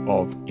episode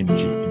of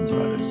Energy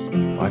Insiders.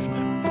 Bye for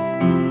now.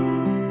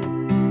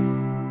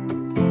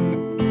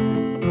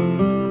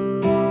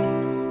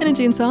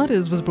 Energy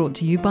Insiders was brought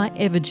to you by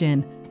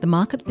Evergen, the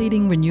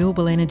market-leading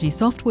renewable energy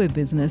software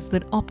business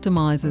that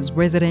optimises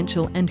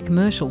residential and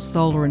commercial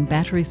solar and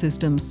battery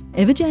systems.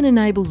 Evergen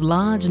enables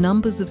large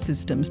numbers of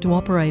systems to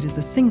operate as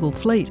a single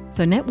fleet,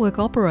 so network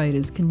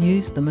operators can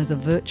use them as a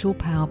virtual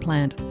power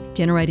plant,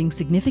 generating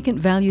significant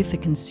value for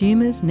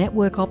consumers,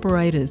 network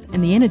operators,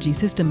 and the energy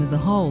system as a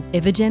whole.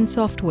 Evergen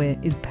software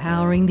is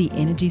powering the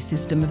energy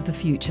system of the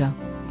future.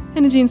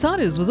 Energy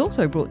Insiders was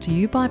also brought to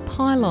you by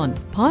Pylon.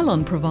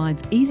 Pylon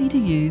provides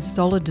easy-to-use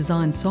solid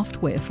design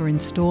software for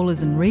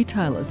installers and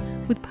retailers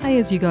with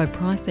pay-as-you-go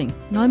pricing,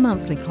 no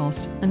monthly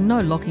cost and no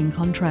lock-in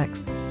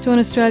contracts. Join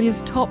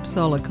Australia's top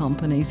solar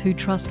companies who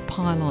trust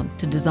Pylon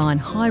to design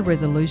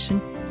high-resolution,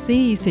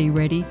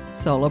 CEC-ready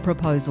solar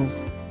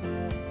proposals.